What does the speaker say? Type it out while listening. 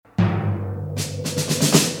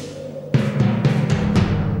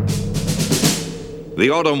The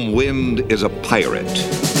autumn wind is a pirate.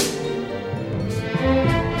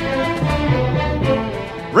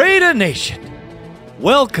 Raider Nation,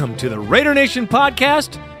 welcome to the Raider Nation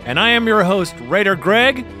podcast, and I am your host, Raider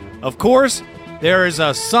Greg. Of course, there is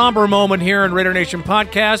a somber moment here in Raider Nation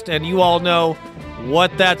podcast, and you all know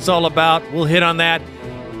what that's all about. We'll hit on that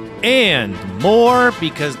and more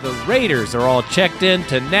because the Raiders are all checked in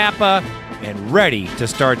to Napa and ready to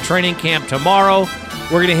start training camp tomorrow.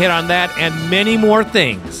 We're going to hit on that and many more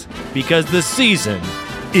things because the season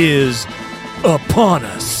is upon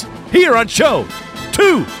us. Here on show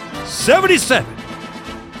 277.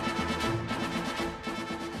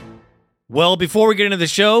 Well, before we get into the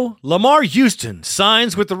show, Lamar Houston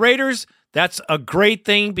signs with the Raiders. That's a great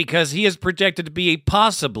thing because he is projected to be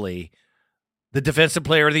possibly the Defensive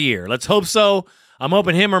Player of the Year. Let's hope so. I'm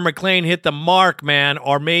hoping him or McClain hit the mark, man,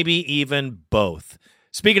 or maybe even both.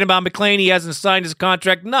 Speaking about McClain, he hasn't signed his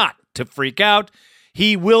contract, not to freak out.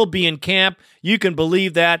 He will be in camp. You can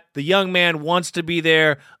believe that. The young man wants to be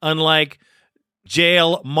there, unlike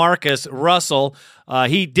jail Marcus Russell.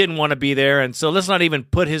 He didn't want to be there, and so let's not even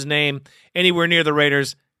put his name anywhere near the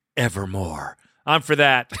Raiders evermore. I'm for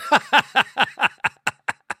that.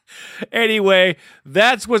 Anyway,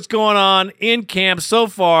 that's what's going on in camp so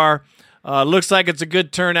far. Looks like it's a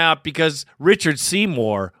good turnout because Richard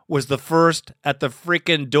Seymour was the first at the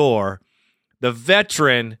freaking door. The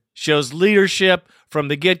veteran shows leadership from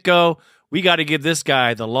the get-go. We got to give this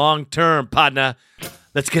guy the long-term, partner.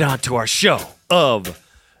 Let's get on to our show of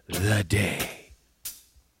the day.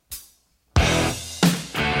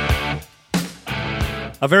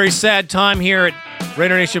 A very sad time here at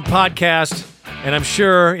Raider Nation Podcast, and I'm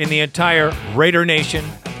sure in the entire Raider Nation.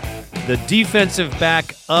 The defensive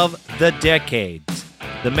back of the decades.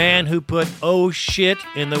 The man who put oh shit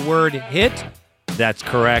in the word hit. That's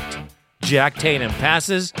correct. Jack Tatum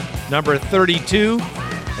passes. Number 32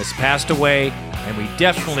 has passed away, and we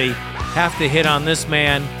definitely have to hit on this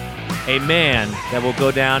man. A man that will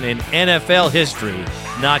go down in NFL history,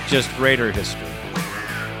 not just Raider history.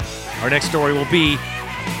 Our next story will be,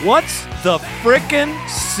 what's the frickin'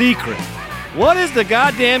 secret? What is the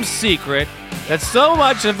goddamn secret that's so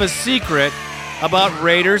much of a secret about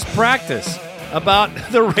Raiders practice, about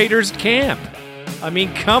the Raiders camp? I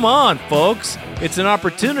mean, come on, folks. It's an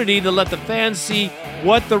opportunity to let the fans see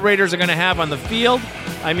what the Raiders are going to have on the field.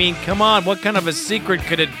 I mean, come on, what kind of a secret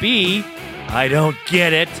could it be? I don't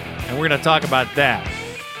get it, and we're going to talk about that.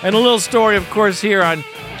 And a little story, of course, here on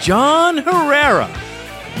John Herrera.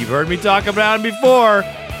 You've heard me talk about him before.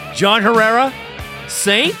 John Herrera,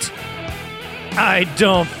 Saint? I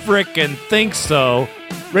don't frickin' think so.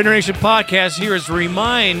 Raider Nation Podcast here is to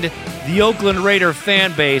remind the Oakland Raider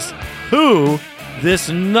fan base who this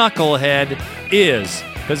knucklehead is.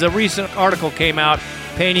 Because a recent article came out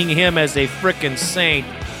painting him as a frickin' saint.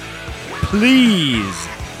 Please.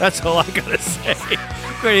 That's all I gotta say.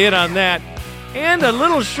 We're gonna hit on that. And a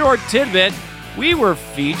little short tidbit. We were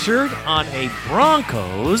featured on a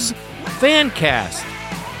Broncos fan cast.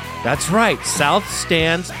 That's right. South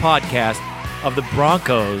Stands podcast of the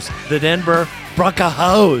Broncos, the Denver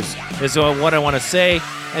Broncos, is what I want to say.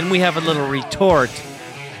 And we have a little retort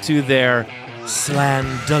to their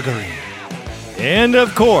slanduggery. And,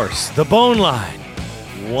 of course, the Bone Line,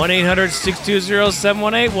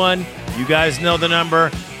 1-800-620-7181. You guys know the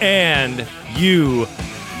number, and you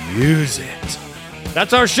use it.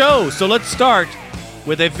 That's our show, so let's start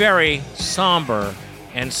with a very somber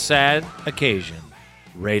and sad occasion.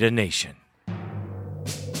 Raider Nation.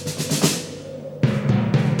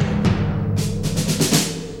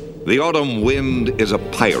 The autumn wind is a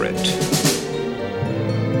pirate,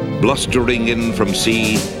 blustering in from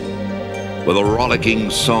sea. With a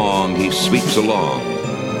rollicking song he sweeps along,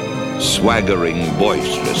 swaggering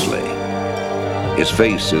boisterously. His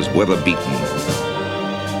face is weather-beaten.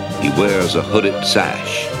 He wears a hooded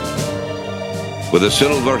sash, with a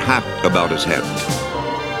silver hat about his head,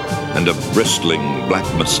 and a bristling black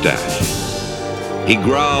mustache. He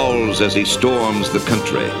growls as he storms the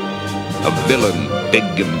country, a villain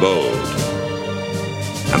big and bold.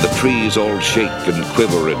 And the trees all shake and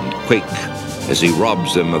quiver and quake as he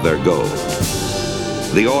robs them of their gold.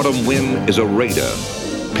 The autumn wind is a raider,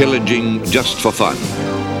 pillaging just for fun.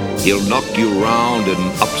 He'll knock you round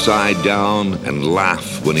and upside down and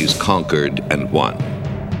laugh when he's conquered and won.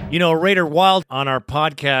 You know, Raider Wild on our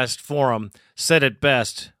podcast forum said it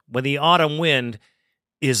best, when the autumn wind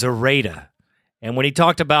is a raider. And when he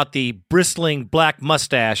talked about the bristling black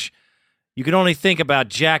mustache, you can only think about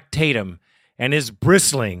Jack Tatum and his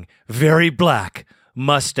bristling, very black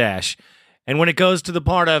mustache. And when it goes to the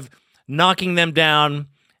part of knocking them down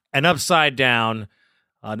and upside down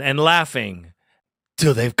and laughing,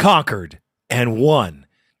 till they've conquered and won.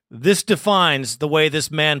 This defines the way this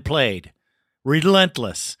man played.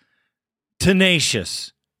 Relentless,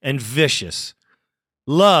 tenacious, and vicious.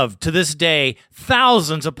 Loved to this day,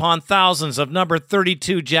 thousands upon thousands of number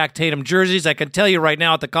 32 Jack Tatum jerseys. I can tell you right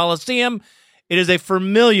now at the Coliseum, it is a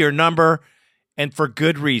familiar number, and for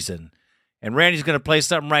good reason. And Randy's going to play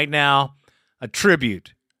something right now, a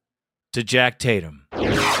tribute to Jack Tatum.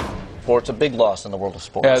 It's a big loss in the world of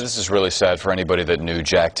sports. Yeah, this is really sad for anybody that knew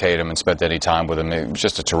Jack Tatum and spent any time with him. He was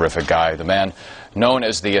just a terrific guy. The man known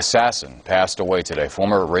as the Assassin passed away today.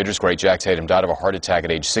 Former Raiders great Jack Tatum died of a heart attack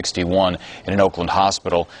at age 61 in an Oakland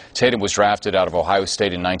hospital. Tatum was drafted out of Ohio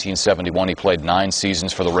State in 1971. He played 9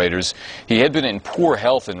 seasons for the Raiders. He had been in poor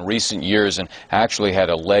health in recent years and actually had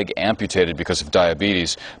a leg amputated because of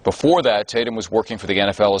diabetes. Before that, Tatum was working for the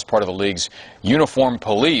NFL as part of the league's uniform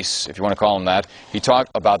police, if you want to call him that. He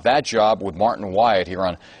talked about that job with Martin Wyatt here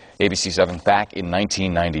on ABC 7 back in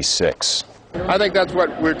 1996. I think that's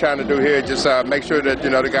what we're trying to do here, just make sure that,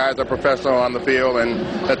 the guys are professional on the field and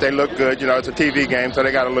that they look good. It's a TV game, so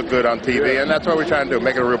they got to look good on TV, and that's what we're trying to do,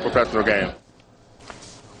 make it a real professional game.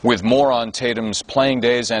 With more on Tatum's playing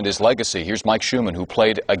days and his legacy, here's Mike Schumann, who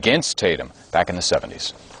played against Tatum back in the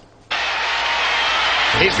 70s.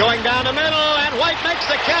 He's going down the middle, and White makes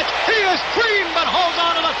the catch. He is clean, but holds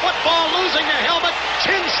on to the football, losing the helmet.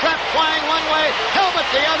 Chin strap flying one way, helmet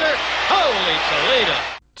the other. Holy Toledo.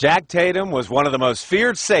 Jack Tatum was one of the most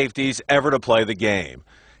feared safeties ever to play the game.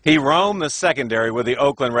 He roamed the secondary with the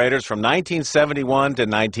Oakland Raiders from 1971 to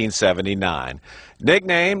 1979.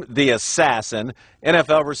 Nicknamed the Assassin,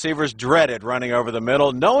 NFL receivers dreaded running over the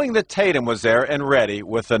middle, knowing that Tatum was there and ready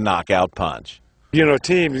with the knockout punch.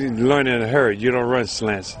 Teams learn in a hurry. You don't run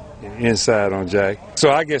slants inside on Jack. So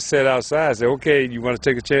I get set outside. Say, okay, you want to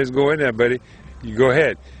take a chance, go in there, buddy. You go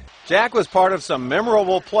ahead. Jack was part of some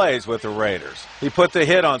memorable plays with the Raiders. He put the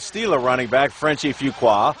hit on Steeler running back Frenchie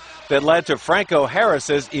Fuqua that led to Franco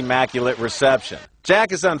Harris's immaculate reception.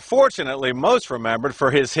 Jack is unfortunately most remembered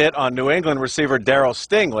for his hit on New England receiver Darryl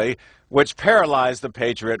Stingley, which paralyzed the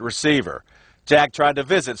Patriot receiver. Jack tried to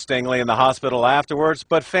visit Stingley in the hospital afterwards,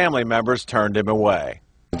 but family members turned him away.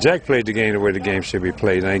 Jack played the game the way the game should be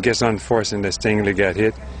played. And I guess unfortunate that Stingley got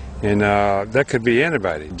hit, and that could be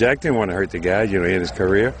anybody. Jack didn't want to hurt the guy, in his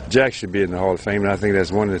career. Jack should be in the Hall of Fame, and I think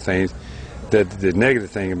that's one of the things, that the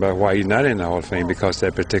negative thing about why he's not in the Hall of Fame, because of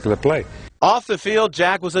that particular play. Off the field,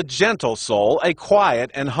 Jack was a gentle soul, a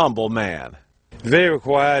quiet and humble man. Very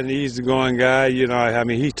quiet and easygoing guy,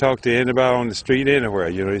 he talked to anybody on the street anywhere,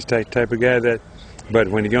 he's the type of guy that, but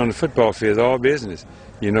when you get on the football field, it's all business.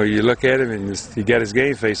 You look at him and he got his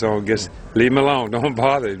game face on, just leave him alone, don't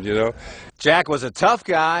bother him, Jack was a tough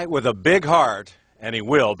guy with a big heart, and he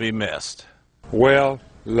will be missed.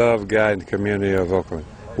 Well-loved guy in the community of Oakland.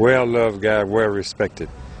 Well-loved guy, well-respected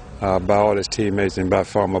by all his teammates and by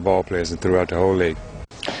former ball players and throughout the whole league.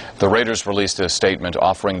 The Raiders released a statement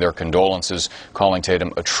offering their condolences, calling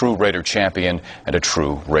Tatum a true Raider champion and a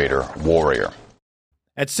true Raider warrior.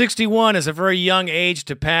 At 61 is a very young age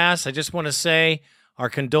to pass. I just want to say our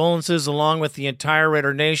condolences along with the entire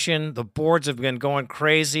Raider Nation. The boards have been going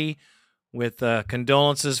crazy with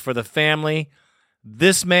condolences for the family.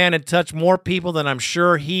 This man had touched more people than I'm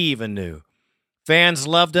sure he even knew. Fans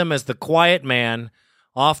loved him as the quiet man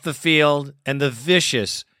off the field and the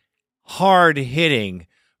vicious, hard-hitting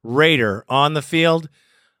Raider on the field.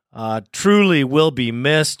 Truly will be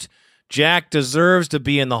missed. Jack deserves to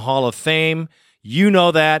be in the Hall of Fame. You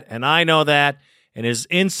know that, and I know that. And his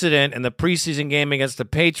incident in the preseason game against the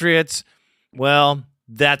Patriots, well,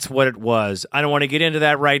 that's what it was. I don't want to get into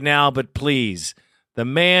that right now, but please, the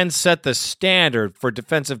man set the standard for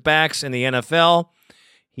defensive backs in the NFL.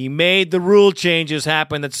 He made the rule changes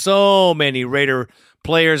happen that so many Raider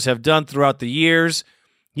players have done throughout the years.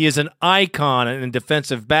 He is an icon in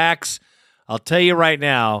defensive backs. I'll tell you right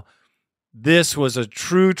now, this was a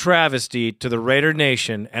true travesty to the Raider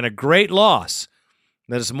Nation and a great loss.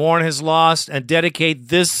 Let us mourn his loss and dedicate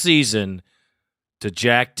this season to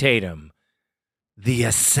Jack Tatum, the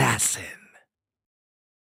Assassin.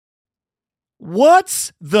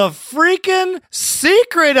 What's the freaking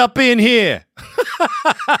secret up in here?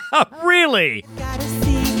 Really? Got a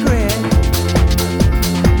secret,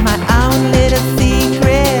 my own little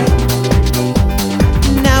secret.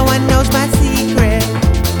 Now I know my secret,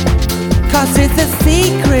 'cause it's a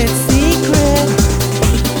secret.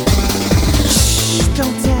 Shh,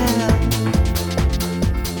 don't tell.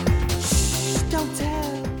 Shh, don't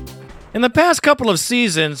tell. In the past couple of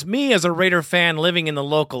seasons, me as a Raider fan living in the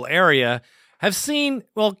local area have seen,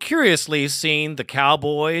 curiously seen the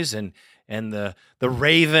Cowboys and the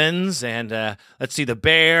Ravens and the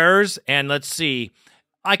Bears and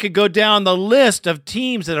I could go down the list of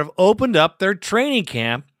teams that have opened up their training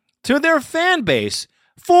camp to their fan base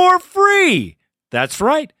for free. That's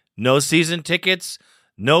right. No season tickets,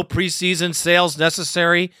 no preseason sales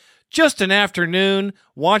necessary. Just an afternoon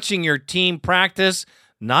watching your team practice,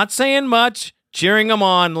 not saying much, cheering them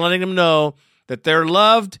on, letting them know that they're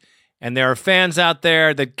loved and there are fans out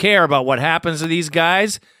there that care about what happens to these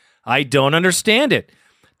guys. I don't understand it.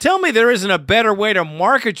 Tell me there isn't a better way to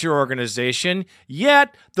market your organization,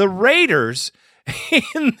 yet the Raiders,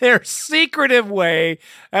 in their secretive way,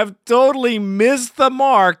 have totally missed the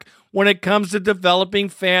mark when it comes to developing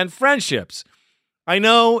fan friendships. I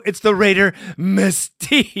know it's the Raider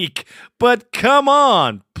mystique, but come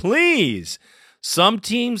on, please. Some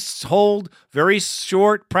teams hold very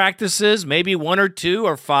short practices, maybe 1 or 2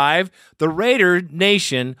 or 5. The Raider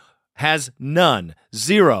Nation has none,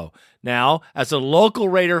 0. Now, as a local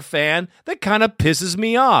Raider fan, that kind of pisses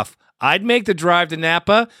me off. I'd make the drive to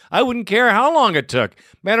Napa. I wouldn't care how long it took.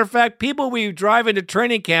 Matter of fact, people we drive into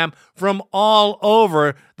training camp from all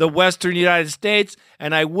over the western United States,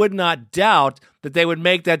 and I would not doubt that they would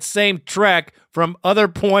make that same trek from other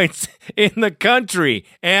points in the country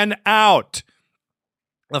and out.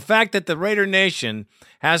 The fact that the Raider Nation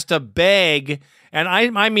has to beg, and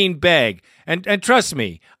I mean beg, and trust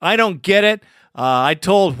me, I don't get it. I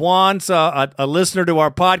told Juan, a listener to our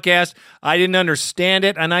podcast, I didn't understand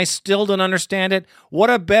it, and I still don't understand it. What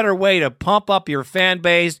a better way to pump up your fan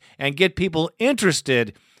base and get people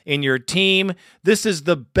interested in your team. This is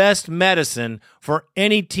the best medicine for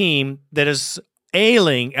any team that is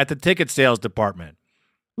ailing at the ticket sales department.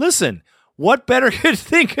 Listen, what better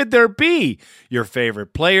thing could there be? Your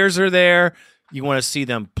favorite players are there. You want to see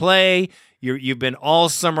them play. You've been all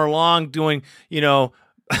summer long doing,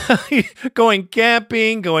 going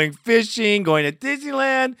camping, going fishing, going to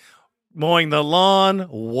Disneyland, mowing the lawn,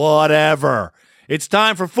 whatever. It's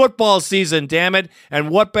time for football season, damn it. And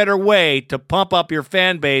what better way to pump up your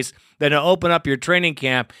fan base than to open up your training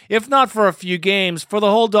camp, if not for a few games, for the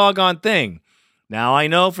whole doggone thing. Now, I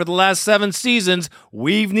know for the last 7 seasons,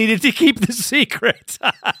 we've needed to keep the secret.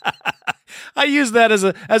 I use that as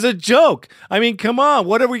a joke. I mean, come on.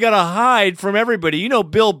 What have we got to hide from everybody? You know,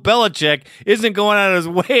 Bill Belichick isn't going out of his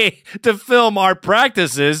way to film our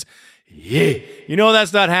practices. Yeah. You know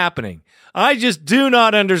that's not happening. I just do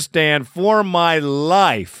not understand for my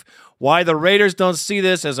life why the Raiders don't see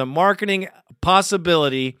this as a marketing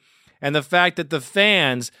possibility and the fact that the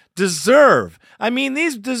fans deserve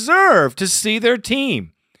to see their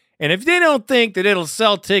team. And if they don't think that it'll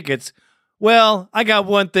sell tickets, well, I got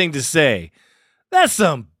one thing to say. That's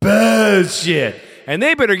some bullshit. And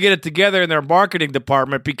they better get it together in their marketing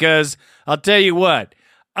department because I'll tell you what,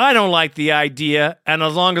 I don't like the idea, and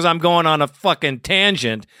as long as I'm going on a fucking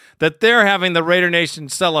tangent, that they're having the Raider Nation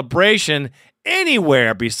celebration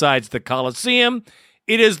anywhere besides the Coliseum.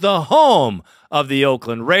 It is the home of the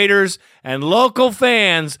Oakland Raiders, and local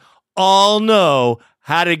fans all know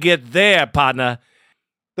how to get there, partner.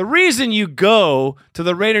 The reason you go to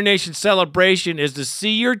the Raider Nation celebration is to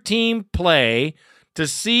see your team play, to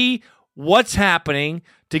see what's happening,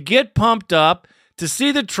 to get pumped up, to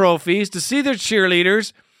see the trophies, to see their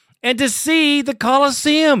cheerleaders, and to see the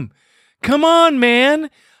Coliseum. Come on, man.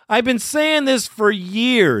 I've been saying this for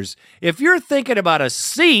years. If you're thinking about a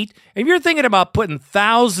seat, if you're thinking about putting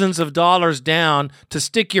thousands of dollars down to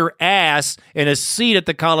stick your ass in a seat at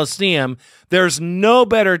the Coliseum, there's no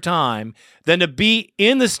better time than to be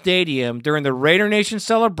in the stadium during the Raider Nation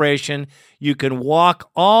celebration. You can walk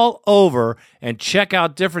all over and check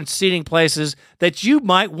out different seating places that you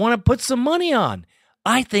might want to put some money on.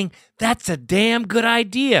 I think that's a damn good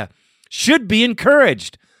idea. Should be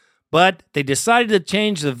encouraged. But they decided to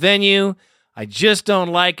change the venue. I just don't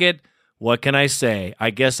like it. What can I say?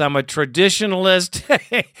 I guess I'm a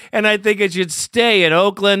traditionalist, and I think it should stay in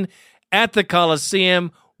Oakland at the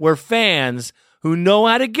Coliseum where fans who know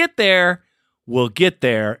how to get there will get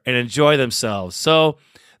there and enjoy themselves. So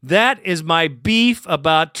that is my beef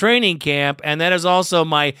about training camp, and that is also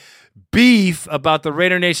my beef about the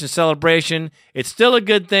Raider Nation celebration. It's still a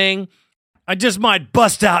good thing. I just might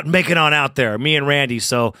bust out and make it on out there, me and Randy,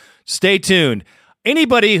 so stay tuned.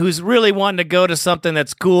 Anybody who's really wanting to go to something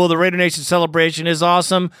that's cool, the Raider Nation celebration is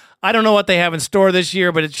awesome. I don't know what they have in store this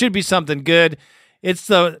year, but it should be something good. It's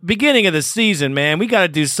the beginning of the season, man. We got to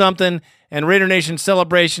do something, and Raider Nation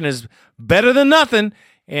celebration is better than nothing,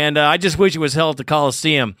 and I just wish it was held at the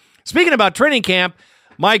Coliseum. Speaking about training camp,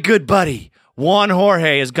 my good buddy, Juan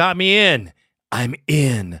Jorge, has got me in. I'm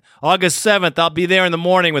in. August 7th, I'll be there in the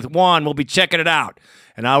morning with Juan. We'll be checking it out,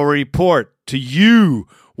 and I will report to you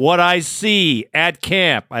what I see at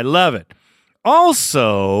camp. I love it.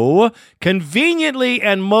 also conveniently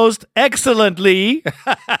and most excellently,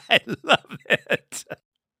 I love it,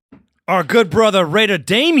 our good brother Raider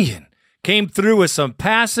Damien came through with some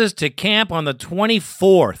passes to camp on the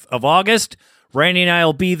 24th of August. Randy and I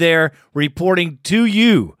will be there reporting to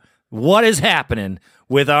you what is happening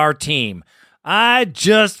with our team. I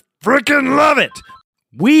just freaking love it.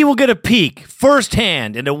 We will get a peek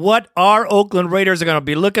firsthand into what our Oakland Raiders are going to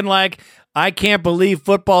be looking like. I can't believe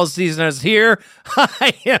football season is here.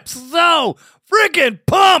 I am so freaking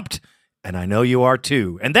pumped. And I know you are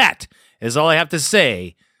too. And that is all I have to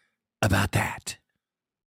say about that.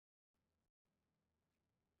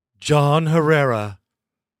 John Herrera.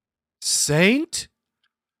 Saint?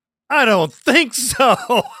 I don't think so.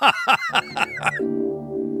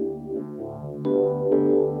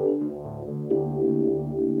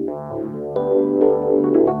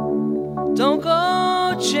 Don't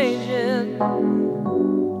go changing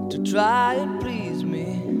to try and please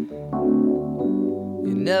me.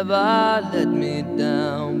 You never let me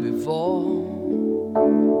down before.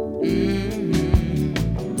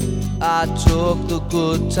 I took the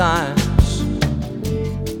good times,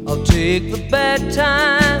 I'll take the bad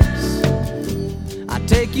times. I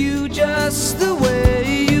take you just the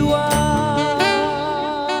way you are.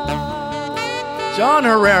 John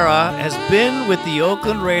Herrera has been with the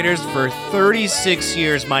Oakland Raiders for 36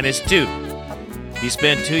 years minus 2. He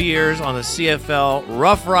spent 2 years on the CFL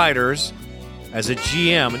Rough Riders as a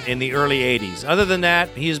GM in the early 80s. Other than that,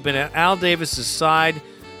 he has been at Al Davis's side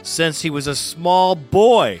since he was a small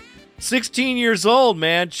boy. 16 years old,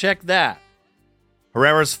 man. Check that.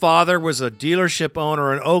 Herrera's father was a dealership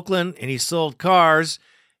owner in Oakland, and he sold cars.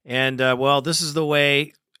 And, this is the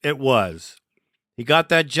way it was. He got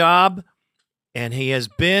that job, and he has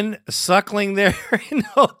been suckling there in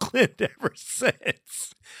Oakland ever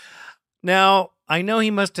since. Now, I know he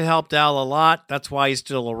must have helped Al a lot. That's why he's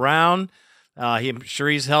still around. I'm sure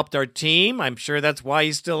he's helped our team. I'm sure that's why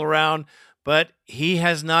he's still around. But he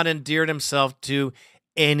has not endeared himself to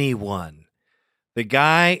anyone. The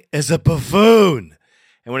guy is a buffoon.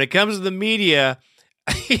 And when it comes to the media,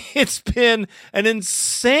 it's been an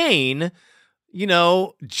insane,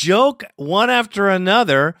 joke one after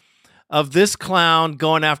another of this clown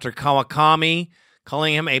going after Kawakami,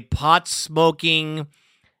 calling him a pot-smoking,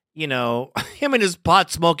 him and his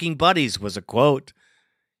pot-smoking buddies was a quote.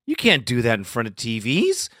 You can't do that in front of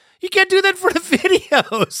TVs. You can't do that in front of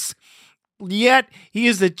videos. Yet, he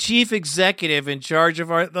is the chief executive in charge of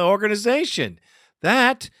the organization.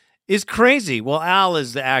 That is crazy. Well, Al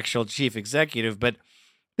is the actual chief executive, but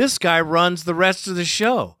this guy runs the rest of the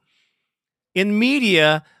show. In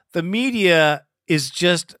media, the media is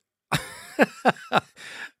just...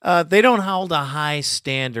 they don't hold a high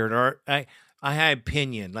standard or a high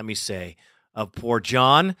opinion, let me say, of poor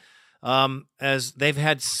John, as they've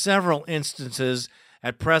had several instances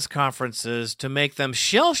at press conferences to make them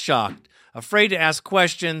shell-shocked, afraid to ask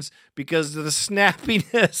questions because of the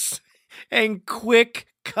snappiness and quick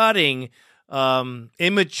cutting,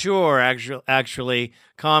 immature, actually,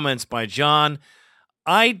 comments by John.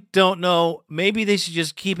 I don't know. Maybe they should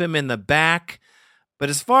just keep him in the back. But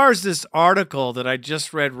as far as this article that I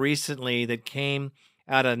just read recently that came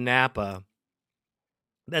out of Napa,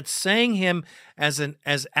 that's saying him as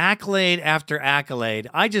accolade after accolade,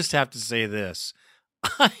 I just have to say this.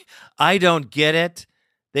 I don't get it.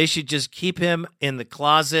 They should just keep him in the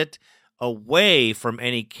closet, away from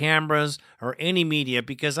any cameras or any media,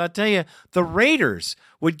 because I'll tell you, the Raiders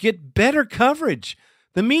would get better coverage.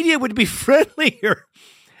 The media would be friendlier.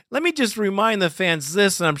 Let me just remind the fans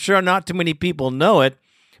this, and I'm sure not too many people know it,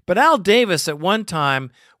 but Al Davis at one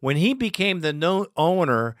time, when he became the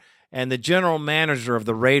owner and the general manager of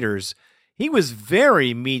the Raiders, he was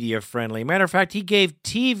very media friendly. Matter of fact, he gave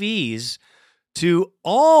TVs to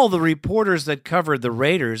all the reporters that covered the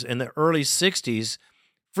Raiders in the early 60s,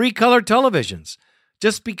 free color televisions,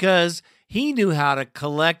 just because he knew how to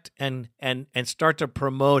collect and start to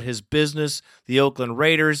promote his business, the Oakland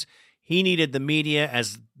Raiders. He needed the media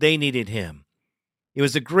as they needed him. It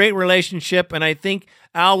was a great relationship, and I think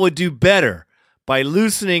Al would do better by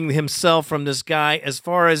loosening himself from this guy as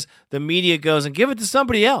far as the media goes and give it to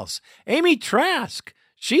somebody else. Amy Trask,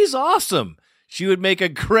 she's awesome. She would make a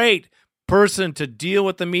great person to deal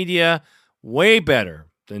with the media, way better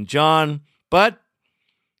than John. But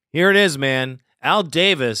here it is, man. Al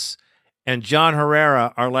Davis and John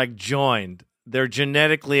Herrera are like joined. They're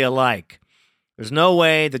genetically alike. There's no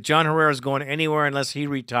way that John Herrera is going anywhere unless he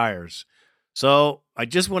retires. So I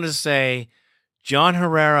just want to say, John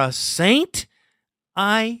Herrera, Saint?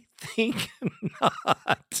 I think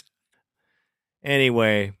not.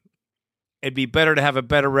 Anyway, it'd be better to have a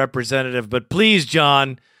better representative. But please,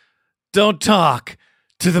 John, don't talk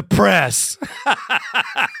to the press.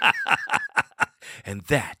 And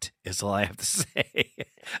that is all I have to say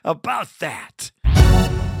about that.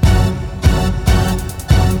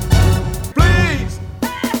 Please,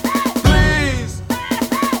 please,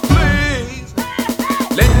 please,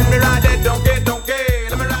 let me ride that donkey.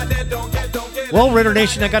 Let me ride that donkey. Well, Raider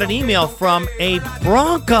Nation, I got an email from a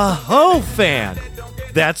Bronco fan.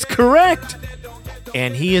 That's correct.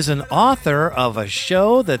 And he is an author of a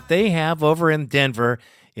show that they have over in Denver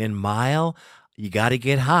in Mile. You got to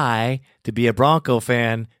get high to be a Bronco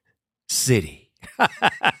fan city.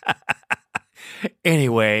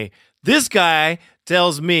 Anyway, this guy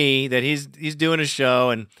tells me that he's doing a show,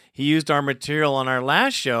 and he used our material on our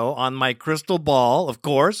last show on my crystal ball, of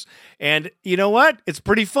course. And you know what? It's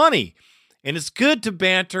pretty funny. And it's good to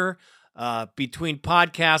banter between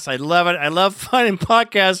podcasts. I love it. I love finding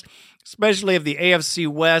podcasts, especially of the AFC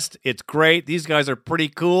West. It's great. These guys are pretty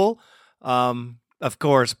cool, of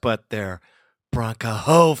course, but they're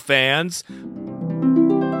Bronco fans.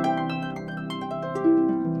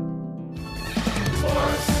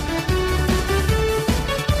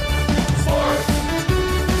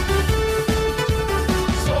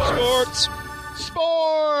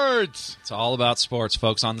 Sports. It's all about sports,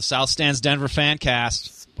 folks, on the South Stands Denver Fancast.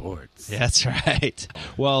 Sports. Yeah, that's right.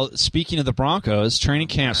 Well, speaking of the Broncos, training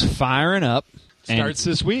camp's firing up. Starts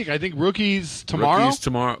this week. I think rookies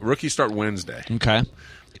tomorrow. Rookies start Wednesday. Okay.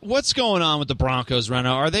 What's going on with the Broncos,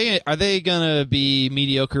 Reno? Are they going to be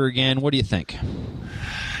mediocre again? What do you think?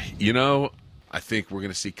 You know, I think we're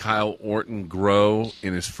going to see Kyle Orton grow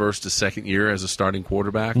in his first to second year as a starting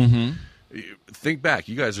quarterback. Mm-hmm. Think back.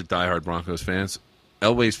 You guys are diehard Broncos fans.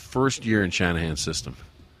 Elway's first year in Shanahan's system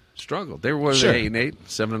struggled. They were 8-8,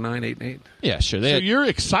 7-9, 8-8. Yeah, sure. So you're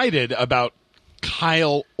excited about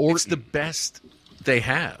Kyle Orton? It's the best they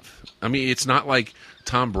have. I mean, it's not like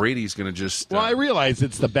Tom Brady's going to just... Well, I realize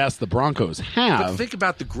it's the best the Broncos have. But think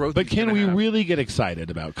about the growth. But can we really get excited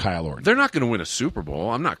about Kyle Orton? They're not going to win a Super Bowl.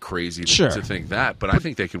 I'm not crazy to think that, but I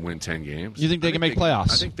think they could win 10 games. You think they can make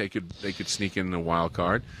playoffs? I think they could sneak in a wild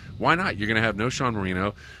card. Why not? You're going to have no Sean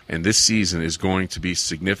Marino, and this season is going to be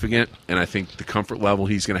significant, and I think the comfort level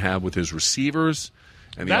he's going to have with his receivers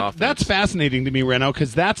and the offense. That's fascinating to me, Reno,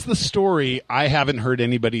 because that's the story I haven't heard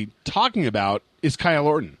anybody talking about is Kyle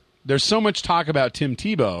Orton. There's so much talk about Tim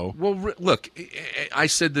Tebow. Well, look, I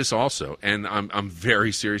said this also, and I'm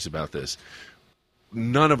very serious about this.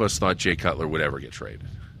 None of us thought Jay Cutler would ever get traded.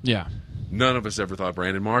 Yeah. None of us ever thought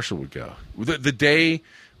Brandon Marshall would go. The day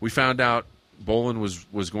we found out Bolin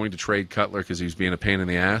was going to trade Cutler because he was being a pain in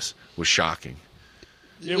the ass was shocking.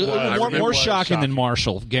 More shocking than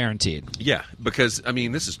Marshall, guaranteed. Yeah, because, I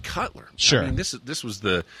mean, this is Cutler. Sure. I mean, this was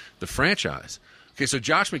the franchise. Okay, so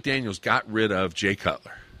Josh McDaniels got rid of Jay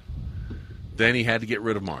Cutler. Then he had to get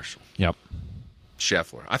rid of Marshall. Yep.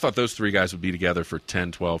 Scheffler. I thought those three guys would be together for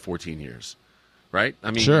 10, 12, 14 years. Right?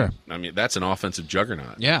 I mean, sure. I mean, that's an offensive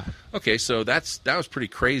juggernaut. Yeah. Okay, so that was pretty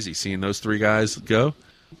crazy seeing those three guys go.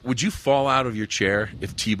 Would you fall out of your chair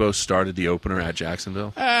if Tebow started the opener at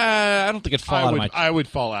Jacksonville? I don't think it'd fall out of my chair. I would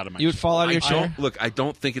fall out of my chair. You would fall out of your chair? Look, I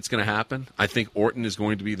don't think it's going to happen. I think Orton is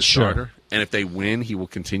going to be the starter. And if they win, he will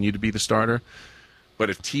continue to be the starter. But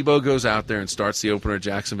if Tebow goes out there and starts the opener at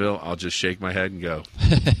Jacksonville, I'll just shake my head and go,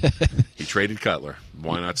 he traded Cutler.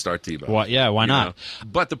 Why not start Tebow? Why not? Know?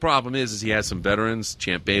 But the problem is he has some veterans,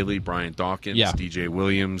 Champ Bailey, Brian Dawkins, DJ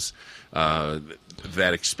Williams,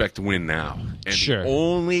 that expect to win now. And the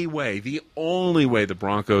only way the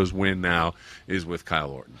Broncos win now is with Kyle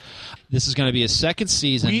Orton. This is going to be his second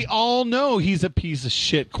season. We all know he's a piece of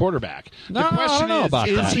shit quarterback. No, the question I don't know about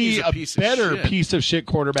is that. he a better piece piece of shit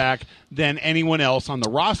quarterback than anyone else on the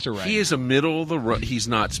roster right now? He is a middle of the road. He's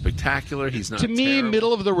not spectacular. He's not To me, terrible.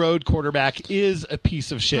 middle of the road quarterback is a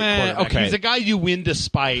piece of shit quarterback. Okay. He's a guy you win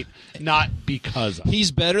despite, not because of.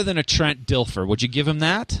 He's better than a Trent Dilfer. Would you give him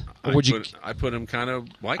that? Or would I put him kind of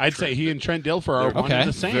like I'd Trent. say he and Trent Dilfer are one and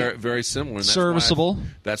the same. Very, very similar. And Serviceable.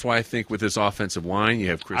 That's why I think with this offensive line, you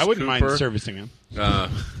have Chris I wouldn't Cooper. mind servicing him.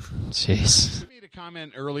 Jeez. I made a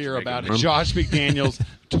comment earlier about Josh McDaniels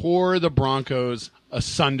tore the Broncos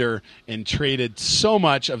asunder and traded so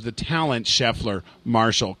much of the talent Scheffler,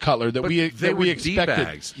 Marshall, Cutler that we expected.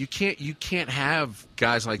 D-bags. You can't have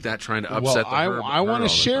guys like that trying to upset the herd. I want to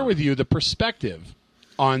share with you the perspective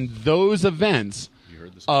on those events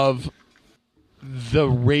of the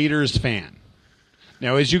Raiders fan.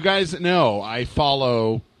 Now, as you guys know, I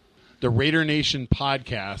follow the Raider Nation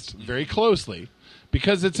podcast very closely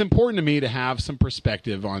because it's important to me to have some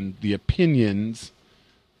perspective on the opinions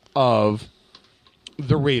of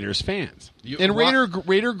the Raiders fans. And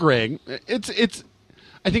Raider Greg,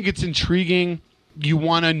 I think it's intriguing. You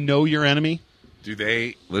want to know your enemy. Do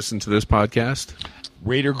they listen to this podcast?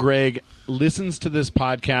 Raider Greg listens to this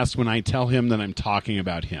podcast when I tell him that I'm talking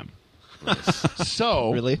about him.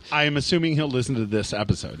 So really? I am assuming he'll listen to this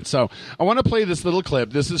episode. So I want to play this little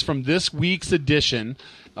clip. This is from this week's edition.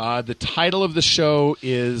 The title of the show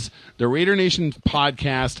is the Raider Nation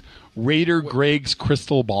podcast, Raider Greg's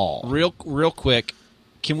Crystal Ball. Real quick,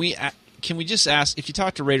 can we just ask, if you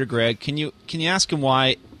talk to Raider Greg, can you ask him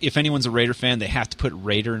why, if anyone's a Raider fan, they have to put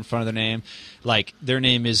Raider in front of their name? Like, their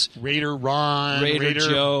name is Raider Ron, Raider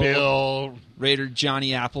Joe, Bill, Raider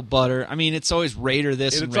Johnny Apple Butter. I mean, it's always Raider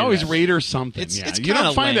this and it's Raider always that. Raider something. It's You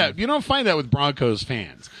don't find lame. that. You don't find that with Broncos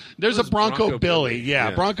fans. There's a Bronco Billy.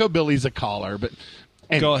 Yeah, Bronco Billy's a caller. But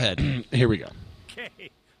anyway, go ahead. Here we go.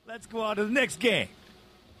 Okay, let's go on to the next game.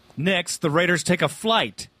 Next, the Raiders take a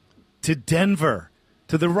flight to Denver,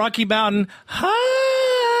 to the Rocky Mountain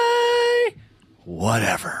High.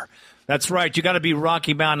 Whatever. That's right. You got to be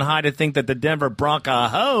Rocky Mountain High to think that the Denver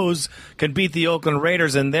Broncos can beat the Oakland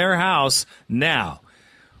Raiders in their house now.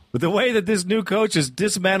 With the way that this new coach has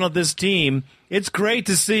dismantled this team, it's great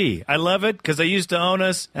to see. I love it because I used to own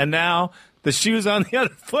us, and now the shoe's on the other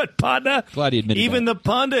foot, partner. Glad you admitted Even that. the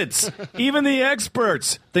pundits, even the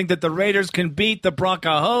experts think that the Raiders can beat the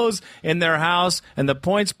Broncos in their house, and the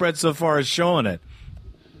point spread so far is showing it.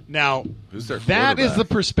 Now, Who's their that is quarterback?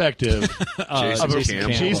 the perspective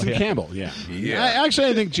Jason Campbell. Yeah. Yeah. Actually,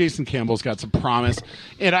 I think Jason Campbell's got some promise,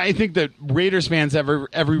 and I think that Raiders fans have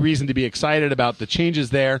every reason to be excited about the changes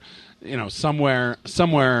there. You know, somewhere,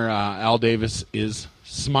 Al Davis is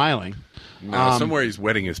smiling. No, somewhere he's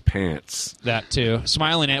wetting his pants. That too.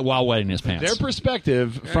 Smiling at while wetting his pants. Their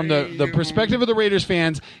perspective, from the perspective of the Raiders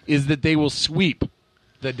fans, is that they will sweep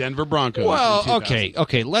the Denver Broncos. Well,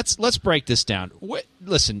 okay. Let's break this down.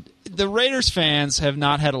 Listen, the Raiders fans have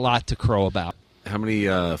not had a lot to crow about. How many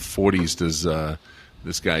 40s does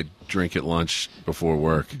this guy drink at lunch before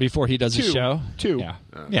work? Before he does his show? 2. Yeah.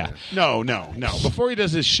 Yeah. No. Before he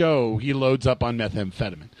does his show, he loads up on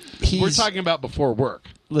methamphetamine. We're talking about before work.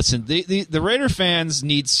 Listen, the Raider fans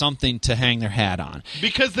need something to hang their hat on.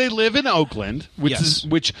 Because they live in Oakland,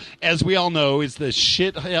 which, as we all know, is the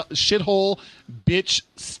shithole bitch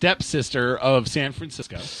stepsister of San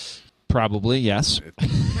Francisco. Probably, yes.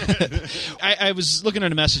 I was looking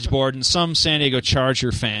at a message board, and some San Diego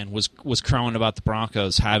Charger fan was crowing about the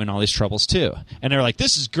Broncos having all these troubles too. And they're like,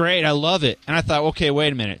 "This is great, I love it." And I thought, okay,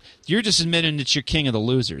 wait a minute. You're just admitting that you're king of the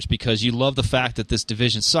losers because you love the fact that this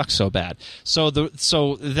division sucks so bad. So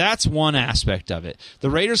that's one aspect of it. The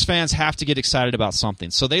Raiders fans have to get excited about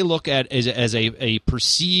something. So they look at it as a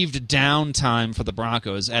perceived downtime for the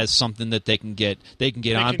Broncos as something that they can get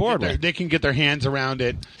on board with. They can get their hands around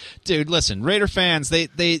it. Dude, listen, Raider fans,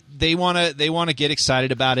 they want to get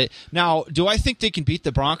excited about it. Now, do I think they can beat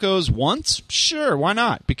the Broncos once? Sure, why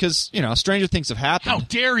not? Because, stranger things have happened. How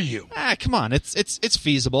dare you? Come on, it's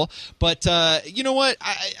feasible. But you know what?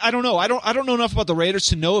 I don't know. I don't know enough about the Raiders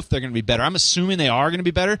to know if they're going to be better. I'm assuming they are going to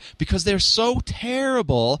be better because they're so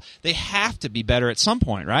terrible. They have to be better at some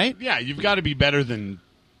point, right? Yeah, you've got to be better than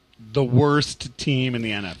the worst team in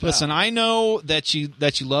the NFL. Listen, I know that you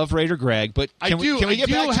love Raider Greg, but can we get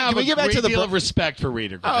back to the deal of respect for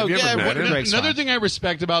Raider Greg. Oh, yeah, Raider Greg's another fine. thing I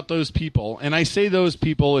respect about those people, and I say those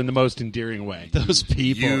people in the most endearing way. Those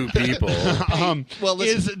people, You people.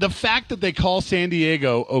 Is the fact that they call San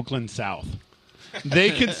Diego Oakland South.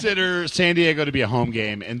 They consider San Diego to be a home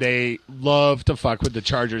game, and they love to fuck with the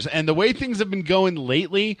Chargers. And the way things have been going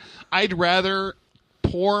lately, I'd rather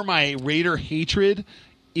pour my Raider hatred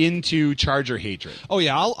into Charger hatred. Oh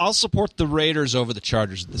yeah, I'll support the Raiders over the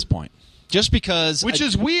Chargers at this point, just because. Which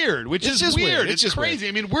is weird. It's just crazy.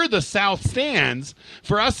 Weird. I mean, we're the South stands.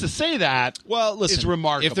 For us to say that, well, listen, is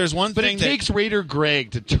remarkable. If there's one thing but it takes Raider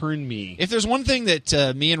Greg to turn me. If there's one thing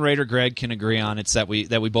that me and Raider Greg can agree on, it's that we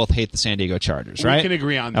both hate the San Diego Chargers, right? We can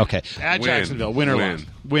agree on that. Okay. At Jacksonville, win or loss?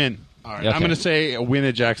 Win. All right. Okay. I'm going to say a win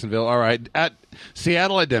at Jacksonville. All right. At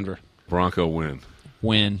Seattle, at Denver. Bronco win.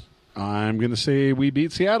 Win. I'm going to say we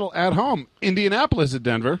beat Seattle at home. Indianapolis at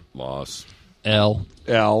Denver. Loss. L.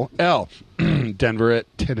 Denver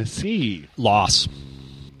at Tennessee. Loss.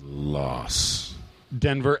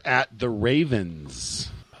 Denver at the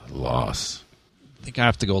Ravens. Loss. I think I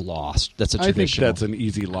have to go lost. That's a I think traditional. that's an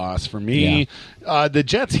easy loss for me. Yeah. The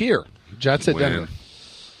Jets here. Jets at Win. Denver.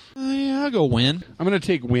 Yeah, I'll go win. I'm going to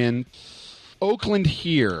take win. Oakland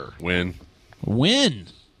here. Win.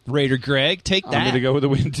 Raider Greg, take that. I'm going to go with a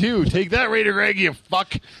win, too. Take that, Raider Greg, you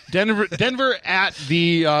fuck. Denver at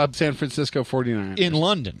the San Francisco 49ers. In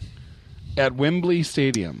London. at Wembley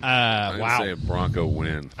Stadium. I'm Wow. gonna say a Bronco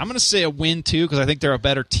win. I'm going to say a win, too, because I think they're a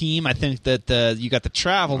better team. I think that you got the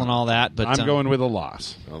travel and all that. But I'm going with a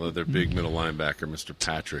loss. Although their big middle linebacker, Mr.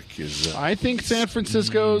 Patrick, is. I think San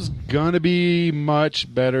Francisco's going to be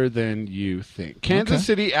much better than you think. Kansas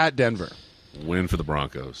City at Denver. Win for the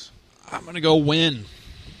Broncos. I'm going to go win.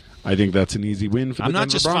 I think that's an easy win for the I'm not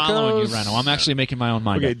Denver just Broncos. following you, Reno. I'm actually making my own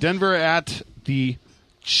mind Okay, up. Denver at the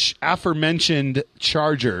aforementioned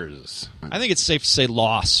Chargers. I think it's safe to say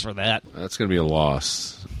loss for that. That's going to be a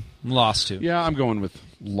loss. Loss, too. Yeah, I'm going with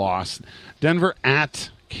loss. Denver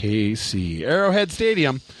at KC. Arrowhead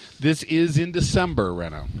Stadium. This is in December,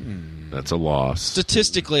 Reno. That's a loss.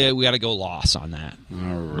 Statistically, we got to go loss on that. All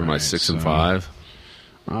right. Am I 6 and 5?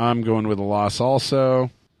 I'm going with a loss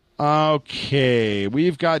also. Okay,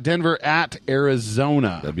 we've got Denver at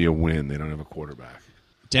Arizona. That'd be a win. They don't have a quarterback.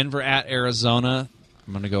 Denver at Arizona.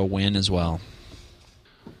 I'm going to go win as well.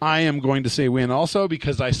 I am going to say win also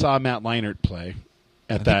because I saw Matt Leinart play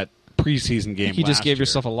at that preseason game. You just last gave year.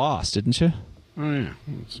 yourself a loss, didn't you? Oh, yeah.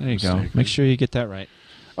 There you go. Make sure you get that right.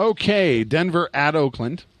 Okay, Denver at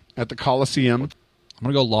Oakland at the Coliseum. I'm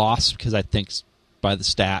going to go loss because I think by the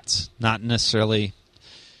stats, not necessarily.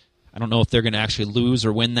 I don't know if they're going to actually lose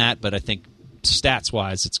or win that, but I think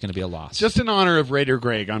stats-wise, it's going to be a loss. Just in honor of Raider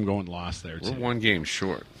Greg, I'm going loss there, too. We're one game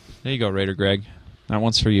short. There you go, Raider Greg. That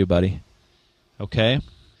one's for you, buddy. Okay.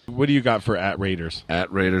 What do you got for at Raiders?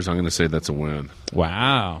 At Raiders, I'm going to say that's a win.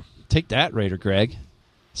 Wow. Take that, Raider Greg.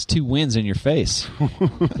 It's 2 wins in your face. On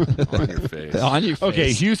your face. On your face.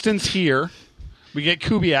 Okay, Houston's here. We get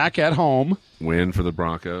Kubiak at home. Win for the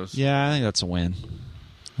Broncos. Yeah, I think that's a win.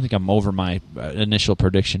 I think I'm over my initial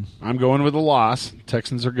prediction. I'm going with a loss.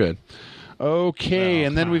 Texans are good. Okay,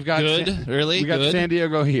 and then we've got good. Really? We got Good? San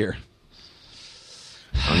Diego here.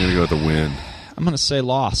 I'm going to go with the win. I'm going to say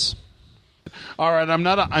loss. All right, I'm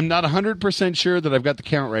not 100% sure that I've got the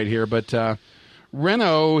count right here, but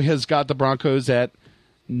Reno has got the Broncos at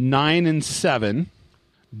 9-7.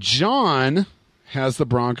 John has the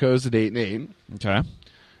Broncos at 8-8. Okay.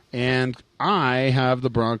 And I have the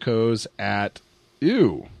Broncos at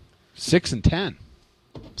 6-10.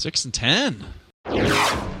 6-10.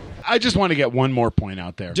 I just want to get one more point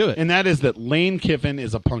out there. Do it. And that is that Lane Kiffin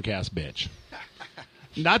is a punk-ass bitch.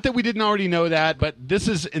 Not that we didn't already know that, but this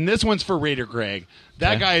one's for Raider Greg.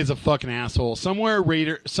 That guy is a fucking asshole.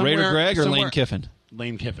 Raider Greg or Lane Kiffin?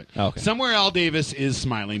 Lane Kiffin. Oh, okay. Somewhere Al Davis is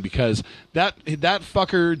smiling because that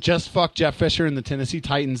fucker just fucked Jeff Fisher in the Tennessee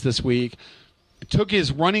Titans this week. Took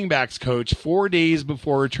his running backs coach 4 days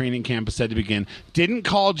before training camp is said to begin. Didn't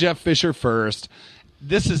call Jeff Fisher first.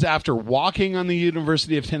 This is after walking on the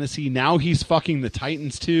University of Tennessee. Now he's fucking the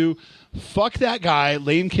Titans too. Fuck that guy.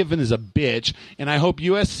 Lane Kiffin is a bitch. And I hope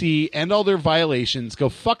USC and all their violations go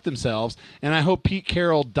fuck themselves. And I hope Pete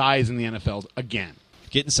Carroll dies in the NFL again.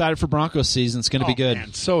 Getting excited for Broncos season. It's going to be good.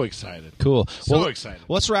 Man, so excited. Cool. So excited.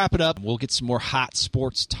 Let's wrap it up. We'll get some more hot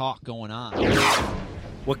sports talk going on.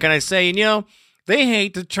 What can I say? You know, they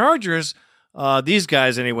hate the Chargers. These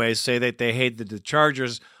guys, anyways, say that they hate the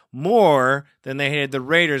Chargers more than they hated the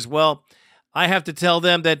Raiders. Well, I have to tell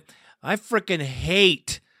them that I freaking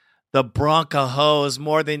hate the Broncos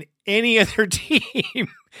more than any other team,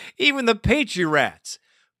 even the Patriots.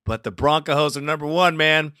 But the Broncos are number one,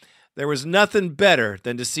 man. There was nothing better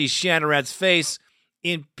than to see Shanarat's face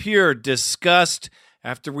in pure disgust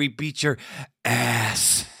after we beat your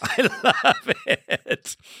ass. I love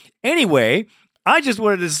it. Anyway, I just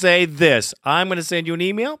wanted to say this. I'm going to send you an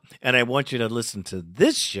email, and I want you to listen to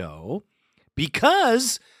this show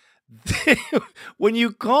because when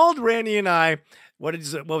you called Randy and I, what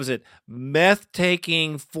was it?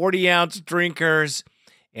 Meth-taking, 40-ounce drinkers,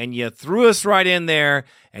 and you threw us right in there,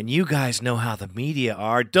 and you guys know how the media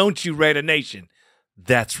are, don't you, Raider Nation?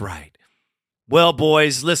 That's right. Well,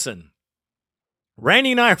 boys, listen.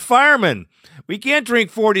 Randy and I are firemen. We can't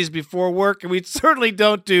drink 40s before work, and we certainly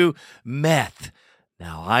don't do meth.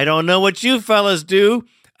 Now, I don't know what you fellas do.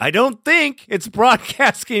 I don't think it's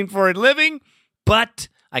broadcasting for a living, but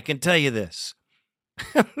I can tell you this.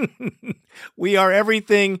 We are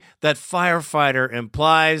everything that firefighter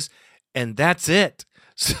implies, and that's it.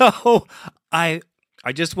 So I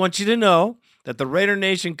just want you to know that the Raider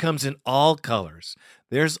Nation comes in all colors.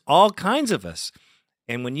 There's all kinds of us.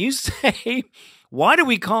 And when you say, why do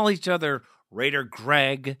we call each other Raider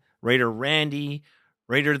Greg, Raider Randy,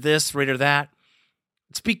 Raider this, Raider that?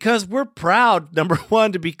 It's because we're proud, number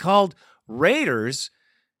one, to be called Raiders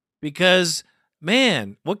because,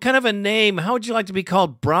 man, what kind of a name? How would you like to be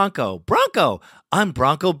called Bronco? Bronco. I'm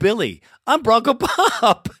Bronco Billy. I'm Bronco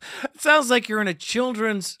Pop. It sounds like you're in a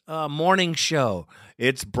children's morning show.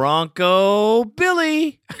 It's Bronco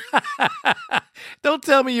Billy. Don't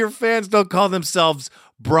tell me your fans don't call themselves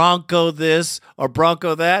Bronco this or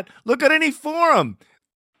Bronco that. Look at any forum.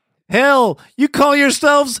 Hell, you call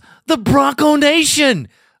yourselves the Bronco Nation.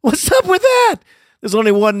 What's up with that? There's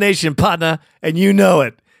only one nation, partner, and you know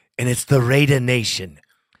it. And it's the Raider Nation.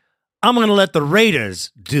 I'm going to let the Raiders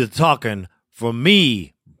do the talking for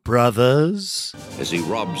me, brothers. As he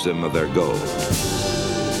robs them of their gold.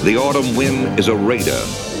 The autumn wind is a raider,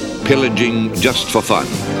 pillaging just for fun.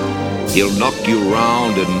 He'll knock you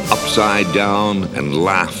round and upside down and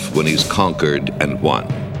laugh when he's conquered and won.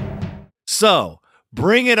 So,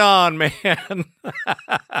 bring it on, man.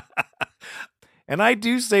 And I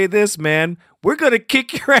do say this, man, we're going to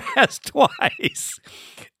kick your ass twice.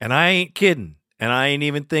 And I ain't kidding. And I ain't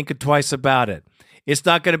even thinking twice about it. It's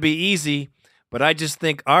not going to be easy, but I just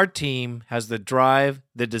think our team has the drive,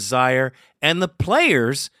 the desire, and the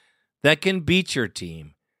players that can beat your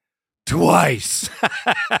team. Twice.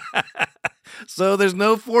 So there's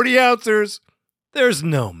no 40-ouncers. There's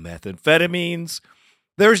no methamphetamines.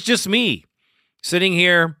 There's just me sitting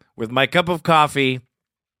here with my cup of coffee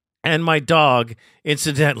and my dog,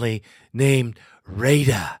 incidentally, named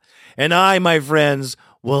Raider. And I, my friends,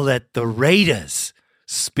 will let the Raiders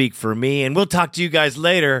speak for me. And we'll talk to you guys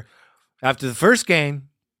later after the first game.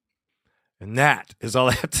 And that is all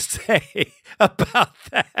I have to say about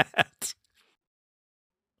that.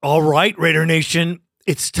 All right, Raider Nation,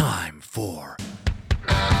 it's time for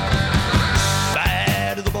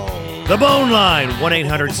Bad to the Bone. The Bone Line,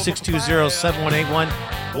 1-800-620-7181,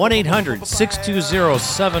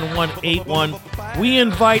 1-800-620-7181. We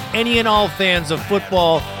invite any and all fans of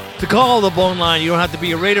football to call the Bone Line. You don't have to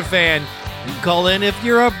be a Raider fan. You can call in if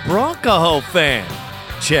you're a Bronco fan.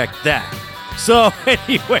 Check that. So,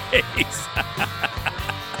 anyways,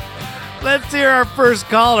 let's hear our first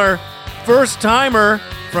caller, first-timer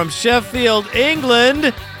from Sheffield,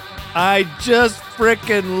 England. I just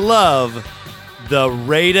frickin' love the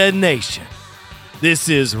Raider Nation. This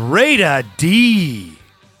is Raider D.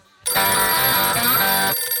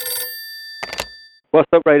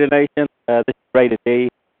 What's up, Raider Nation? This is Raider D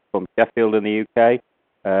from Sheffield in the UK.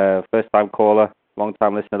 First-time caller,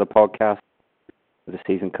 long-time listener to the podcast. With the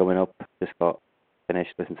season coming up, just got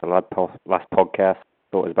finished listening to the last podcast.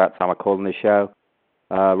 Thought it was about time I called on the show.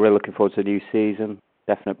 Really looking forward to the new season.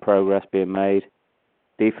 Definite progress being made.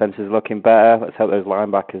 Defense is looking better. Let's hope those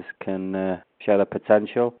linebackers can show their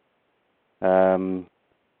potential.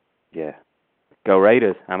 Yeah. Go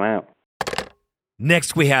Raiders. I'm out.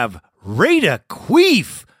 Next, we have Raider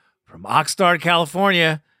Queef from Oxnard,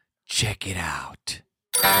 California. Check it out.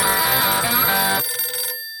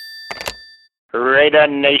 Raider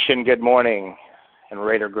Nation, good morning. And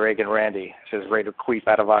Raider Greg and Randy. This is Raider Queef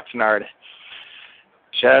out of Oxnard.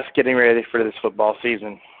 Just getting ready for this football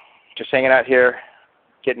season. Just hanging out here,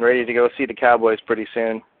 getting ready to go see the Cowboys pretty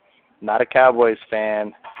soon. Not a Cowboys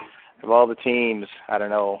fan. Of all the teams, I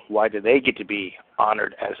don't know, why do they get to be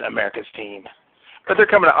honored as America's team? But they're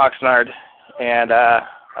coming to Oxnard, and I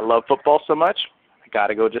love football so much, I got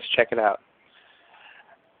to go just check it out.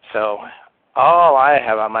 So all I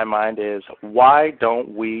have on my mind is, why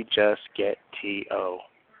don't we just get T.O.?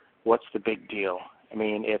 What's the big deal? I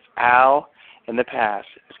mean, if Al in the past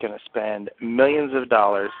is going to spend millions of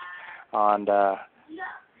dollars on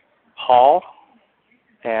Hall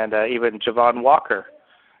and even Javon Walker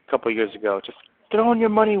a couple of years ago, just throwing your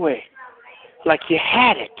money away like you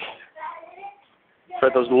had it.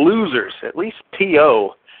 For those losers, at least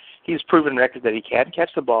T.O., he's proven record that he can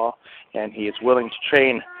catch the ball, and he is willing to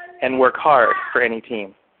train and work hard for any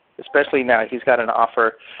team. Especially now, he's got an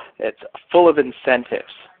offer that's full of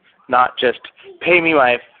incentives, not just pay me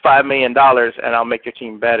my $5 million and I'll make your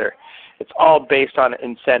team better. It's all based on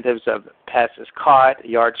incentives of passes caught,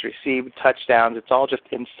 yards received, touchdowns. It's all just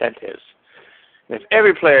incentives. And if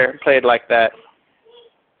every player played like that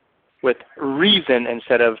with reason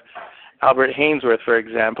instead of Albert Hainsworth, for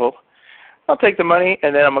example, I'll take the money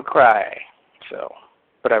and then I'm going to cry. So,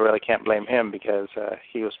 but I really can't blame him because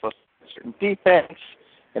he was supposed to have a certain defense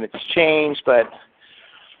and it's changed, but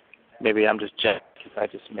maybe I'm just jealous because I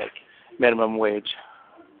just make minimum wage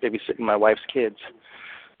babysitting my wife's kids.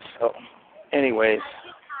 So, anyways,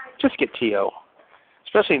 just get T.O.,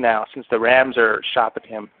 especially now since the Rams are shopping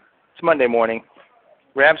him. It's Monday morning.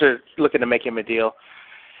 Rams are looking to make him a deal.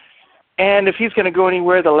 And if he's going to go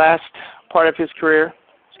anywhere the last part of his career,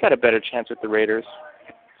 he's got a better chance with the Raiders.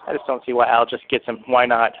 I just don't see why Al just gets him. Why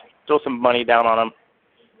not? Throw some money down on him.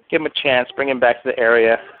 Give him a chance. Bring him back to the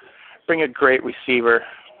area. Bring a great receiver.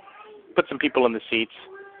 Put some people in the seats.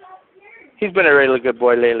 He's been a really good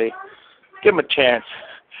boy lately. Give him a chance.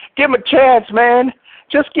 Give him a chance, man.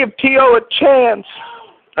 Just give T.O. a chance.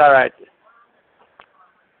 All right.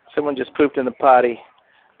 Someone just pooped in the potty.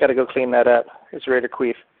 Got to go clean that up. It's Raider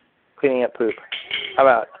Queef cleaning up poop. How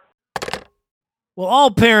about? Well,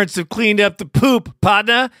 all parents have cleaned up the poop,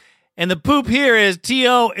 partner. And the poop here is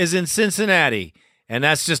T.O. is in Cincinnati. And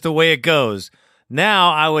that's just the way it goes.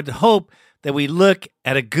 Now I would hope that we look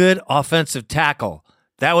at a good offensive tackle.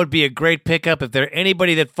 That would be a great pickup. If there's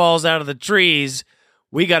anybody that falls out of the trees,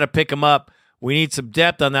 we got to pick them up. We need some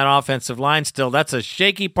depth on that offensive line still. That's a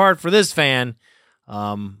shaky part for this fan.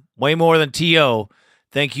 Way more than T.O.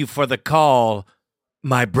 Thank you for the call,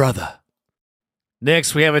 my brother.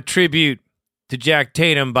 Next, we have a tribute to Jack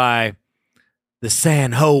Tatum by the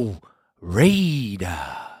San Ho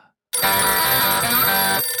Raider.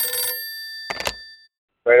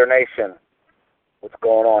 Raider Nation, what's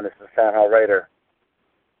going on? This is San Ho Raider.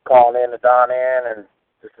 Calling in to Don in and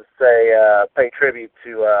just to say, pay tribute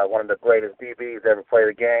to one of the greatest DBs to ever play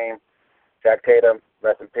the game, Jack Tatum,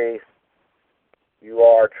 rest in peace. You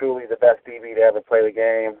are truly the best DB to ever play the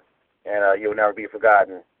game, and you'll never be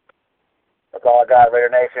forgotten. That's all I got, Raider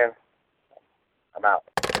Nation. I'm out.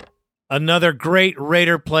 Another great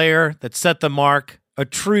Raider player that set the mark, a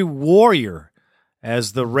true warrior,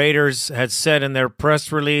 as the Raiders had said in their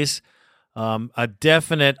press release, a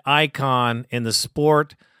definite icon in the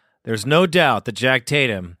sport. There's no doubt that Jack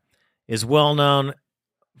Tatum is well known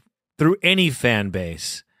through any fan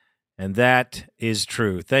base, and that is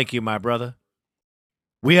true. Thank you, my brother.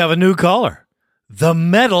 We have a new caller, the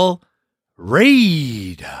Metal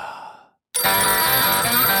Raid.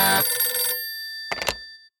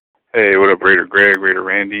 Hey, what up, Raider Greg, Raider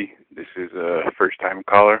Randy? This is a first-time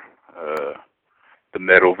caller, the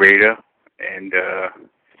Metal Raider, and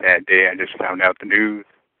sad day. I just found out the news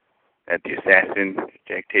that the assassin,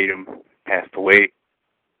 Jack Tatum, passed away.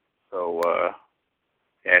 So,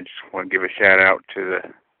 yeah, I just want to give a shout-out to the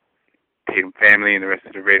Tatum family and the rest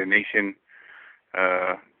of the Raider Nation.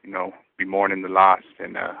 Be mourning the loss,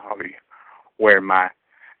 and I'll be wearing my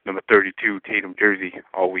number 32 Tatum jersey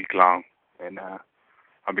all week long, and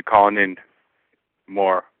I'll be calling in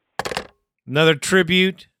more. Another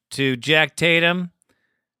tribute to Jack Tatum.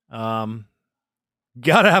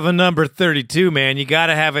 Got to have a number 32, man. You got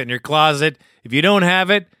to have it in your closet. If you don't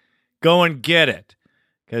have it, go and get it,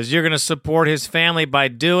 because you're going to support his family by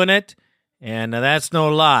doing it, and that's no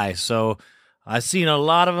lie. So I've seen a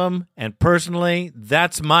lot of them, and personally,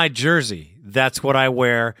 that's my jersey. That's what I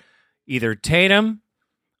wear, either Tatum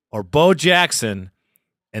or Bo Jackson,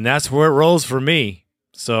 and that's where it rolls for me.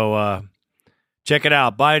 So check it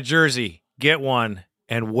out. Buy a jersey, get one,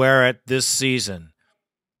 and wear it this season.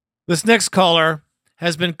 This next caller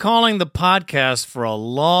has been calling the podcast for a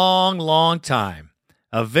long, long time.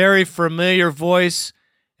 A very familiar voice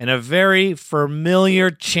and a very familiar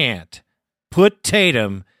chant. Put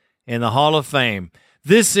Tatum in the Hall of Fame.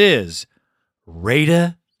 This is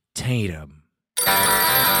Raider Tatum.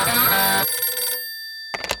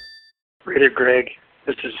 Raider Greg,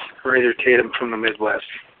 this is Raider Tatum from the Midwest.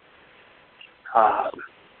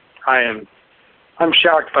 I'm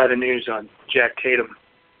shocked by the news on Jack Tatum,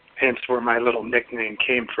 hence where my little nickname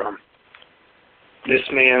came from. This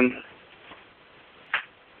man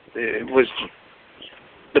was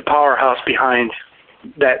the powerhouse behind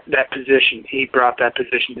that position. He brought that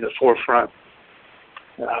position to the forefront.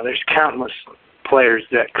 There's countless players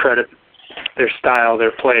that credit their style,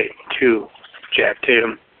 their play to Jack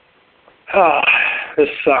Tatum. This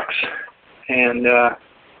sucks, and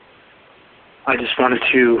I just wanted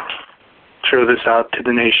to throw this out to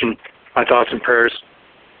the nation. My thoughts and prayers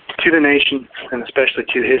to the nation, and especially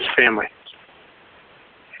to his family.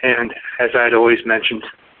 And as I'd always mentioned,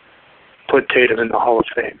 put Tatum in the Hall of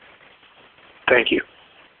Fame. Thank you.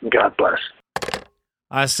 God bless.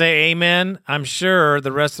 I say amen. I'm sure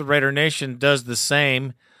the rest of the Raider Nation does the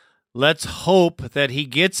same. Let's hope that he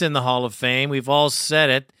gets in the Hall of Fame. We've all said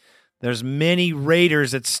it. There's many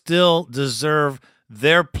Raiders that still deserve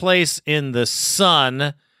their place in the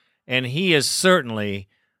sun, and he is certainly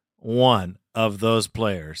one of those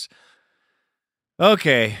players.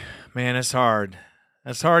 Okay, man, it's hard.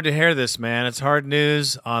 It's hard to hear this, man. It's hard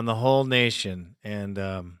news on the whole nation. And,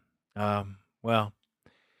 well,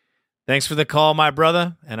 thanks for the call, my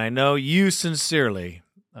brother, and I know you sincerely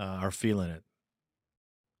are feeling it.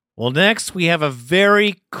 Well, next, we have a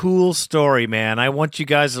very cool story, man. I want you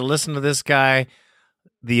guys to listen to this guy,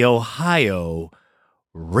 the Ohio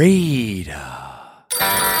Raider.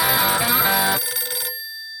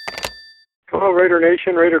 Hello, Raider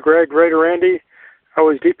Nation, Raider Greg, Raider Randy. I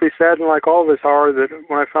was deeply saddened, like all of us are, that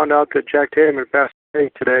when I found out that Jack Tatum had passed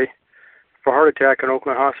away today for a heart attack in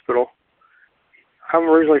Oakland Hospital. I'm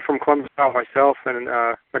originally from Columbus, Ohio myself, and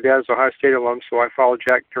my dad's Ohio State alum, so I followed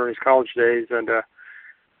Jack during his college days. And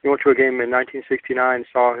we went to a game in 1969,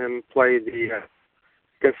 saw him play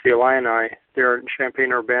against the Illini there in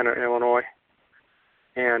Champaign-Urbana, Illinois,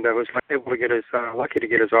 and I was able to get lucky to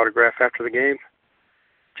get his autograph after the game.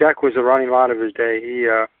 Jack was a Ronnie Lott of his day. He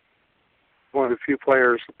one of the few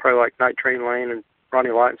players, probably like Night Train Lane and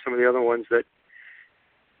Ronnie Lott and some of the other ones, that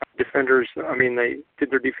defenders, they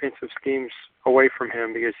did their defensive schemes away from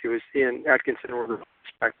him because he and Atkinson were the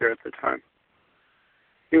best back there at the time.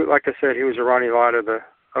 Like I said, he was a Ronnie Lott of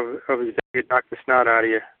his day. He'd knock the snot out of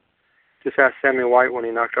you. Just ask Sammy White when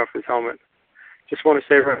he knocked off his helmet. Just want to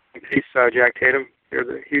say rest in peace, Jack Tatum. You're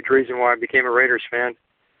the huge reason why I became a Raiders fan.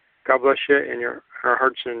 God bless you, and our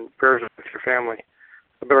hearts and prayers are with your family.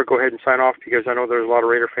 I better go ahead and sign off because I know there's a lot of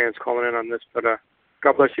Raider fans calling in on this, but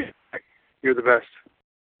God bless you. You're the best.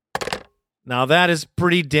 Now that is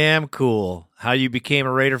pretty damn cool, how you became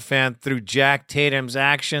a Raider fan through Jack Tatum's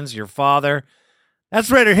actions, your father.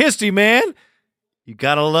 That's Raider history, man. You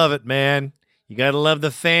got to love it, man. You got to love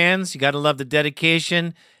the fans, you got to love the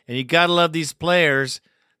dedication, and you got to love these players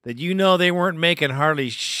that you know they weren't making hardly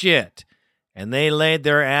shit, and they laid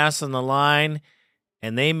their ass on the line,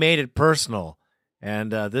 and they made it personal.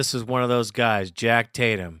 And this is one of those guys, Jack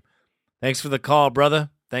Tatum. Thanks for the call, brother.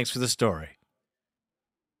 Thanks for the story.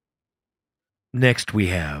 Next we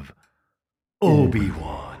have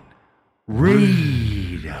Obi-Wan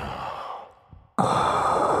Raider.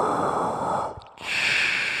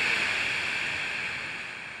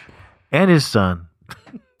 And his son.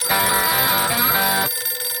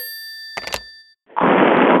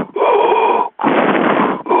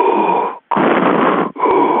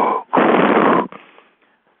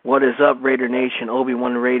 What is up, Raider Nation?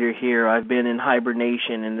 Obi-Wan Raider here. I've been in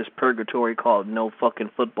hibernation in this purgatory called no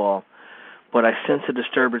fucking football, but I sense a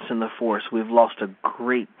disturbance in the force. We've lost a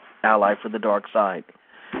great ally for the dark side.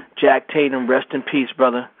 Jack Tatum, rest in peace,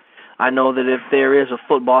 brother. I know that if there is a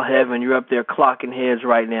football heaven, you're up there clocking heads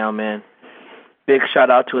right now, man. Big shout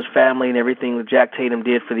out to his family and everything that Jack Tatum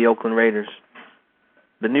did for the Oakland Raiders.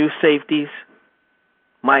 The new safeties,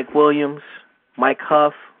 Mike Williams, Mike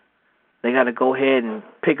Huff, they got to go ahead and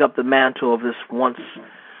pick up the mantle of this once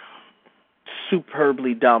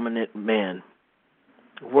superbly dominant man.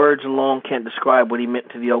 Words alone can't describe what he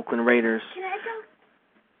meant to the Oakland Raiders.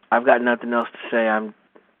 I've got nothing else to say. I'm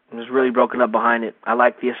just really broken up behind it. I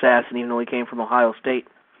like the assassin, even though he came from Ohio State.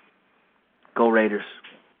 Go Raiders.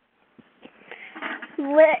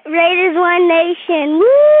 Raiders One Nation.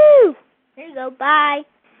 Woo! There you go. Bye.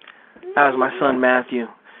 That was my son, Matthew.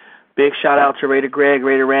 Big shout out to Raider Greg,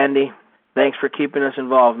 Raider Randy. Thanks for keeping us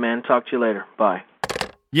involved, man. Talk to you later. Bye.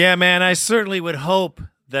 Yeah, man, I certainly would hope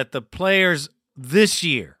that the players this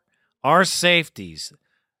year, our safeties,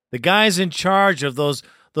 the guys in charge of those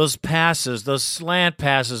passes, those slant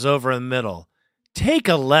passes over in the middle, take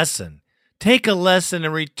a lesson. Take a lesson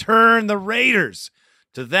and return the Raiders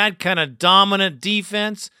to that kind of dominant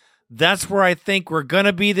defense. That's where I think we're going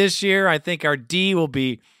to be this year. I think our D will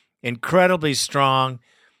be incredibly strong.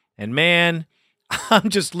 And, man, I'm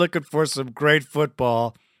just looking for some great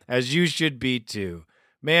football, as you should be too.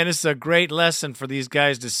 Man, this is a great lesson for these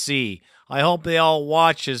guys to see. I hope they all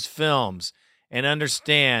watch his films and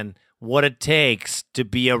understand what it takes to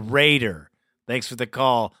be a Raider. Thanks for the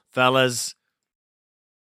call, fellas.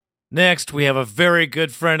 Next, we have a very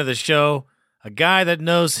good friend of the show, a guy that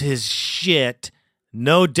knows his shit,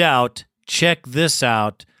 no doubt. Check this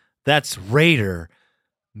out. That's Raider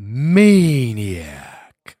Maniac.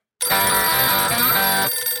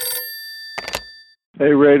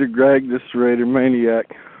 Hey, Raider Greg, this is Raider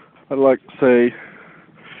Maniac. I'd like to say,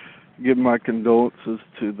 give my condolences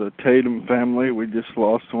to the Tatum family. We just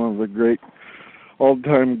lost one of the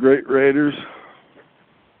all-time great Raiders.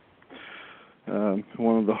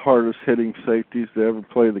 One of the hardest hitting safeties to ever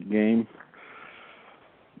play the game.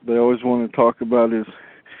 They always want to talk about his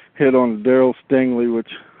hit on Darryl Stingley, which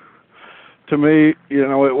to me,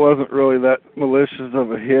 it wasn't really that malicious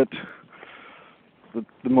of a hit.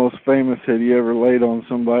 The most famous hit he ever laid on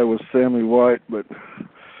somebody was Sammy White, but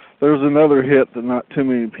there's another hit that not too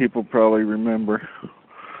many people probably remember.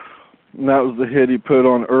 And that was the hit he put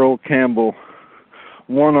on Earl Campbell.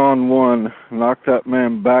 One-on-one, knocked that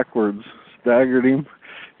man backwards, staggered him.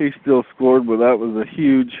 He still scored, but that was a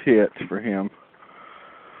huge hit for him.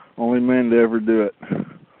 Only man to ever do it.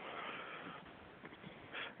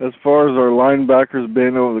 As far as our linebackers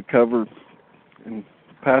being over the cover and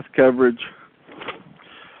pass coverage,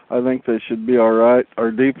 I think they should be all right.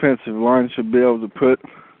 Our defensive line should be able to put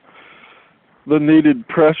the needed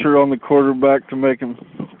pressure on the quarterback to make him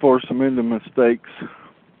force him into mistakes.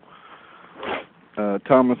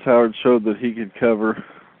 Thomas Howard showed that he could cover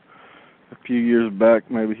a few years back.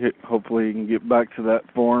 Hopefully he can get back to that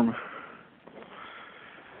form.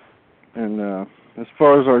 And as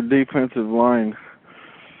far as our defensive line,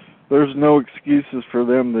 there's no excuses for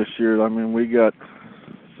them this year. I mean, we got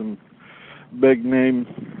some big-name,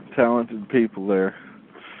 talented people there.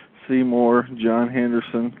 Seymour, John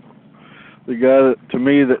Henderson. The guy that, to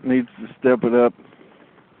me, that needs to step it up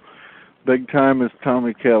big time is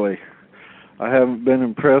Tommy Kelly. I haven't been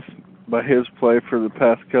impressed by his play for the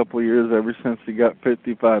past couple of years, ever since he got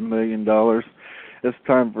 $55 million. It's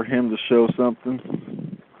time for him to show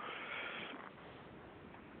something.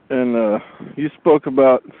 And you spoke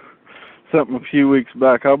about something a few weeks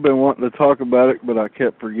back. I've been wanting to talk about it, but I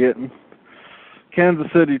kept forgetting. Kansas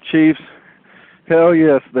City Chiefs, hell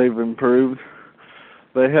yes, they've improved.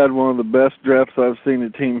 They had one of the best drafts I've seen a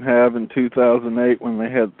team have in 2008 when they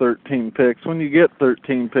had 13 picks. When you get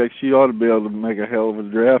 13 picks, you ought to be able to make a hell of a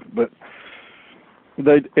draft, but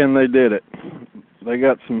they did it. They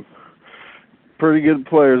got some pretty good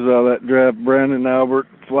players out of that draft. Brandon Albert,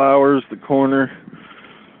 Flowers, the corner,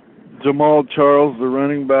 Jamal Charles, the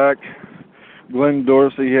running back, Glenn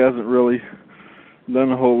Dorsey. He hasn't really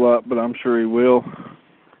done a whole lot, but I'm sure he will.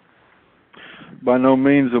 By no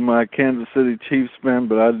means am I a Kansas City Chiefs fan,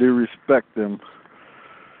 but I do respect them.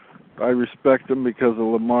 I respect them because of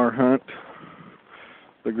Lamar Hunt,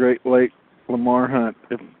 the great late Lamar Hunt.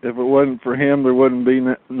 If it wasn't for him, there wouldn't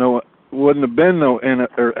have been no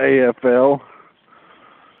AFL.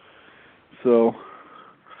 So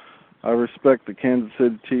I respect the Kansas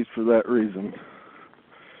City Chiefs for that reason.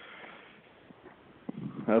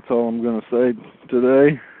 That's all I'm going to say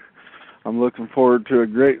today. I'm looking forward to a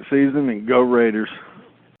great season, and go Raiders.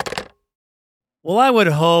 Well, I would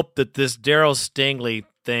hope that this Darryl Stingley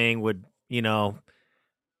thing would,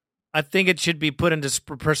 I think it should be put into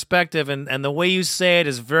perspective, and the way you say it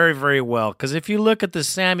is very, very well. Because if you look at the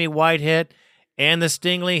Sammy White hit and the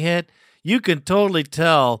Stingley hit, you can totally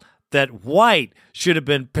tell that White should have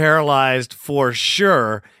been paralyzed for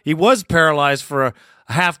sure. He was paralyzed for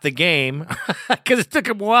half the game because it took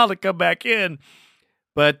him a while to come back in.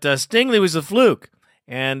 But Stingley was a fluke.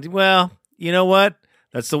 And, well, you know what?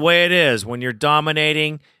 That's the way it is. When you're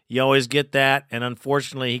dominating, you always get that. And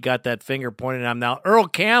unfortunately, he got that finger pointed at him. Now, Earl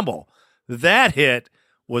Campbell, that hit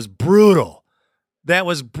was brutal. That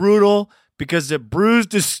was brutal because it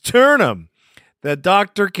bruised his sternum. The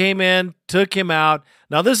doctor came in, took him out.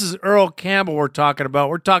 Now, this is Earl Campbell we're talking about.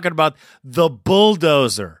 We're talking about the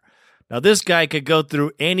bulldozer. Now, this guy could go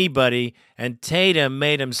through anybody, and Tatum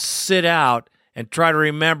made him sit out and try to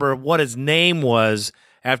remember what his name was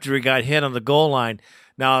after he got hit on the goal line.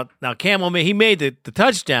 Now Campbell, he made the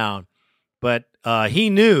touchdown, but he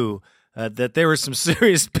knew that there was some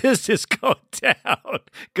serious business going down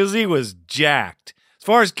because he was jacked. As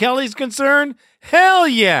far as Kelly's concerned, hell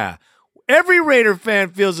yeah. Every Raider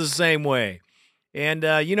fan feels the same way. And,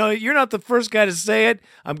 you're not the first guy to say it.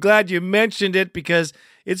 I'm glad you mentioned it because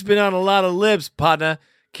it's been on a lot of lips, partner.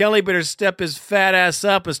 Kelly better step his fat ass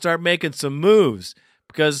up and start making some moves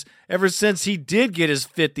because ever since he did get his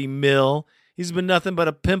 $50 million, he's been nothing but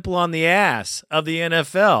a pimple on the ass of the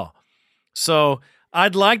NFL. So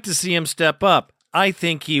I'd like to see him step up. I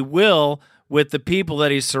think he will with the people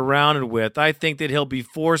that he's surrounded with. I think that he'll be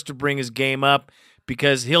forced to bring his game up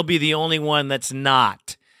because he'll be the only one that's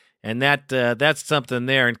not. And that's something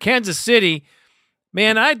there. And Kansas City,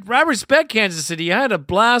 man, I respect Kansas City. I had a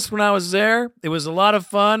blast when I was there. It was a lot of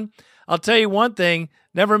fun. I'll tell you one thing,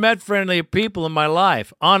 never met friendly people in my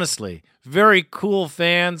life, honestly. Very cool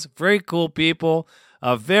fans, very cool people,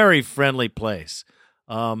 a very friendly place.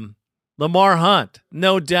 Lamar Hunt,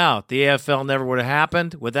 no doubt. The AFL never would have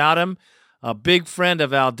happened without him. A big friend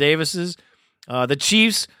of Al Davis's. The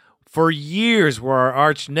Chiefs, for years, were our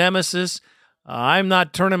arch nemesis. I'm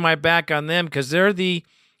not turning my back on them because they're the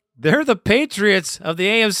Patriots of the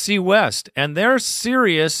AFC West, and they're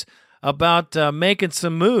serious about making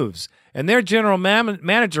some moves. And their general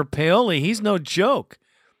manager, Paoli, he's no joke.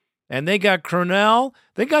 And they got Cronell.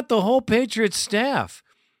 They got the whole Patriots staff.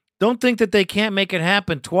 Don't think that they can't make it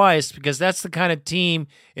happen twice because that's the kind of team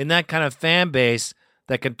in that kind of fan base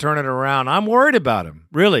that can turn it around. I'm worried about them,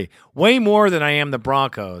 really, way more than I am the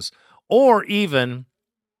Broncos or even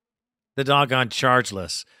the doggone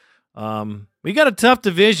Chargeless. We got a tough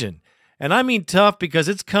division, and I mean tough because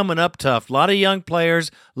it's coming up tough. A lot of young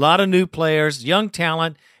players, a lot of new players, young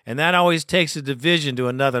talent, and that always takes a division to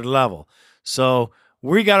another level. So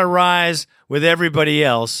we got to rise with everybody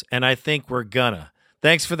else, and I think we're gonna.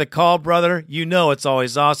 Thanks for the call, brother. You know it's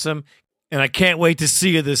always awesome, and I can't wait to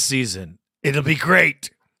see you this season. It'll be great.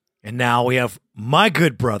 And now we have my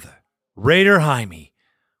good brother, Raider Jaime.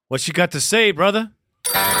 What you got to say, brother?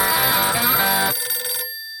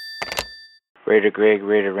 Raider Greg,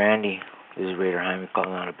 Raider Randy. This is Raider Jaime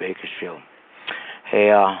calling out of Bakersfield.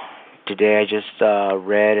 Hey, today I just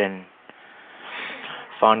read and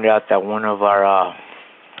found out that one of our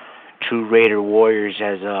true Raider warriors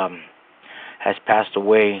has passed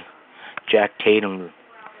away, Jack Tatum.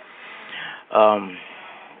 I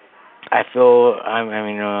know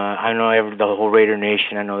the whole Raider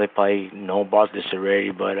Nation. I know they probably know about this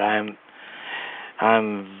already, but I'm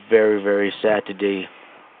very, very sad today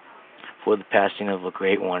for the passing of a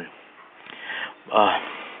great one.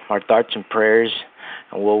 Our thoughts and prayers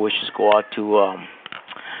and well wishes go out to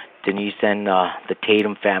Denise and the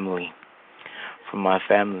Tatum family, from my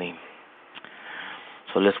family.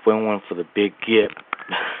 So let's win one for the big Gip.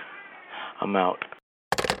 I'm out.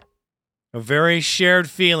 A very shared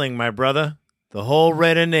feeling, my brother. The whole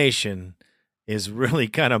Raider Nation is really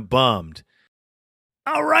kind of bummed.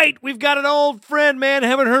 All right, we've got an old friend, man.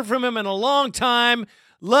 Haven't heard from him in a long time.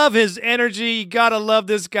 Love his energy. You got to love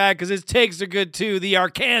this guy because his takes are good, too. The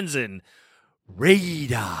Arkansan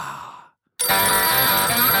Raider.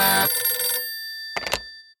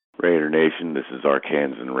 Raider Nation, this is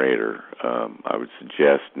Arkansan Raider. I would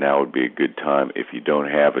suggest now would be a good time, if you don't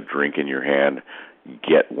have a drink in your hand,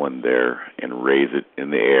 get one there and raise it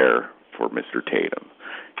in the air for Mr. Tatum.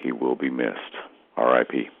 He will be missed.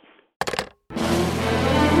 R.I.P.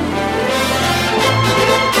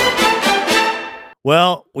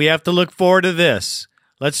 Well, we have to look forward to this.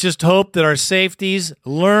 Let's just hope that our safeties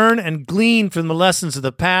learn and glean from the lessons of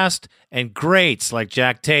the past and greats like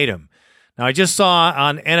Jack Tatum. Now, I just saw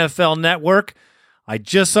on NFL Network,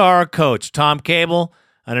 our coach, Tom Cable,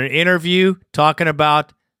 on an interview talking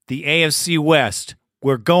about the AFC West.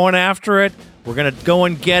 We're going after it. We're going to go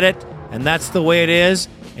and get it. And that's the way it is.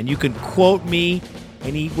 And you can quote me.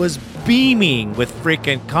 And he was beaming with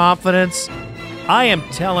freaking confidence. I am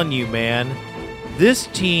telling you, man, this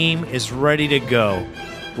team is ready to go.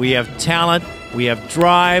 We have talent. We have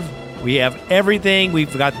drive. We have everything.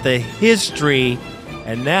 We've got the history.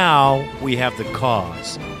 And now we have the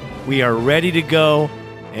cause. We are ready to go.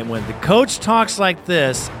 And when the coach talks like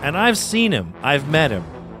this, and I've seen him, I've met him,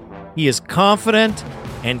 he is confident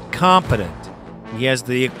and competent. He has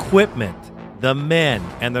the equipment, the men,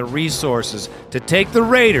 and the resources to take the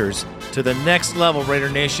Raiders to the next level, Raider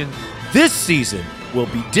Nation. This season will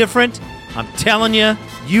be different. I'm telling you,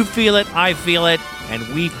 you feel it, I feel it, and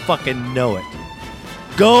we fucking know it.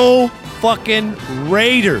 Go fucking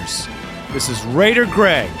Raiders. This is Raider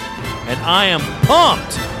Greg, and I am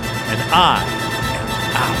pumped, and I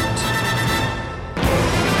am out.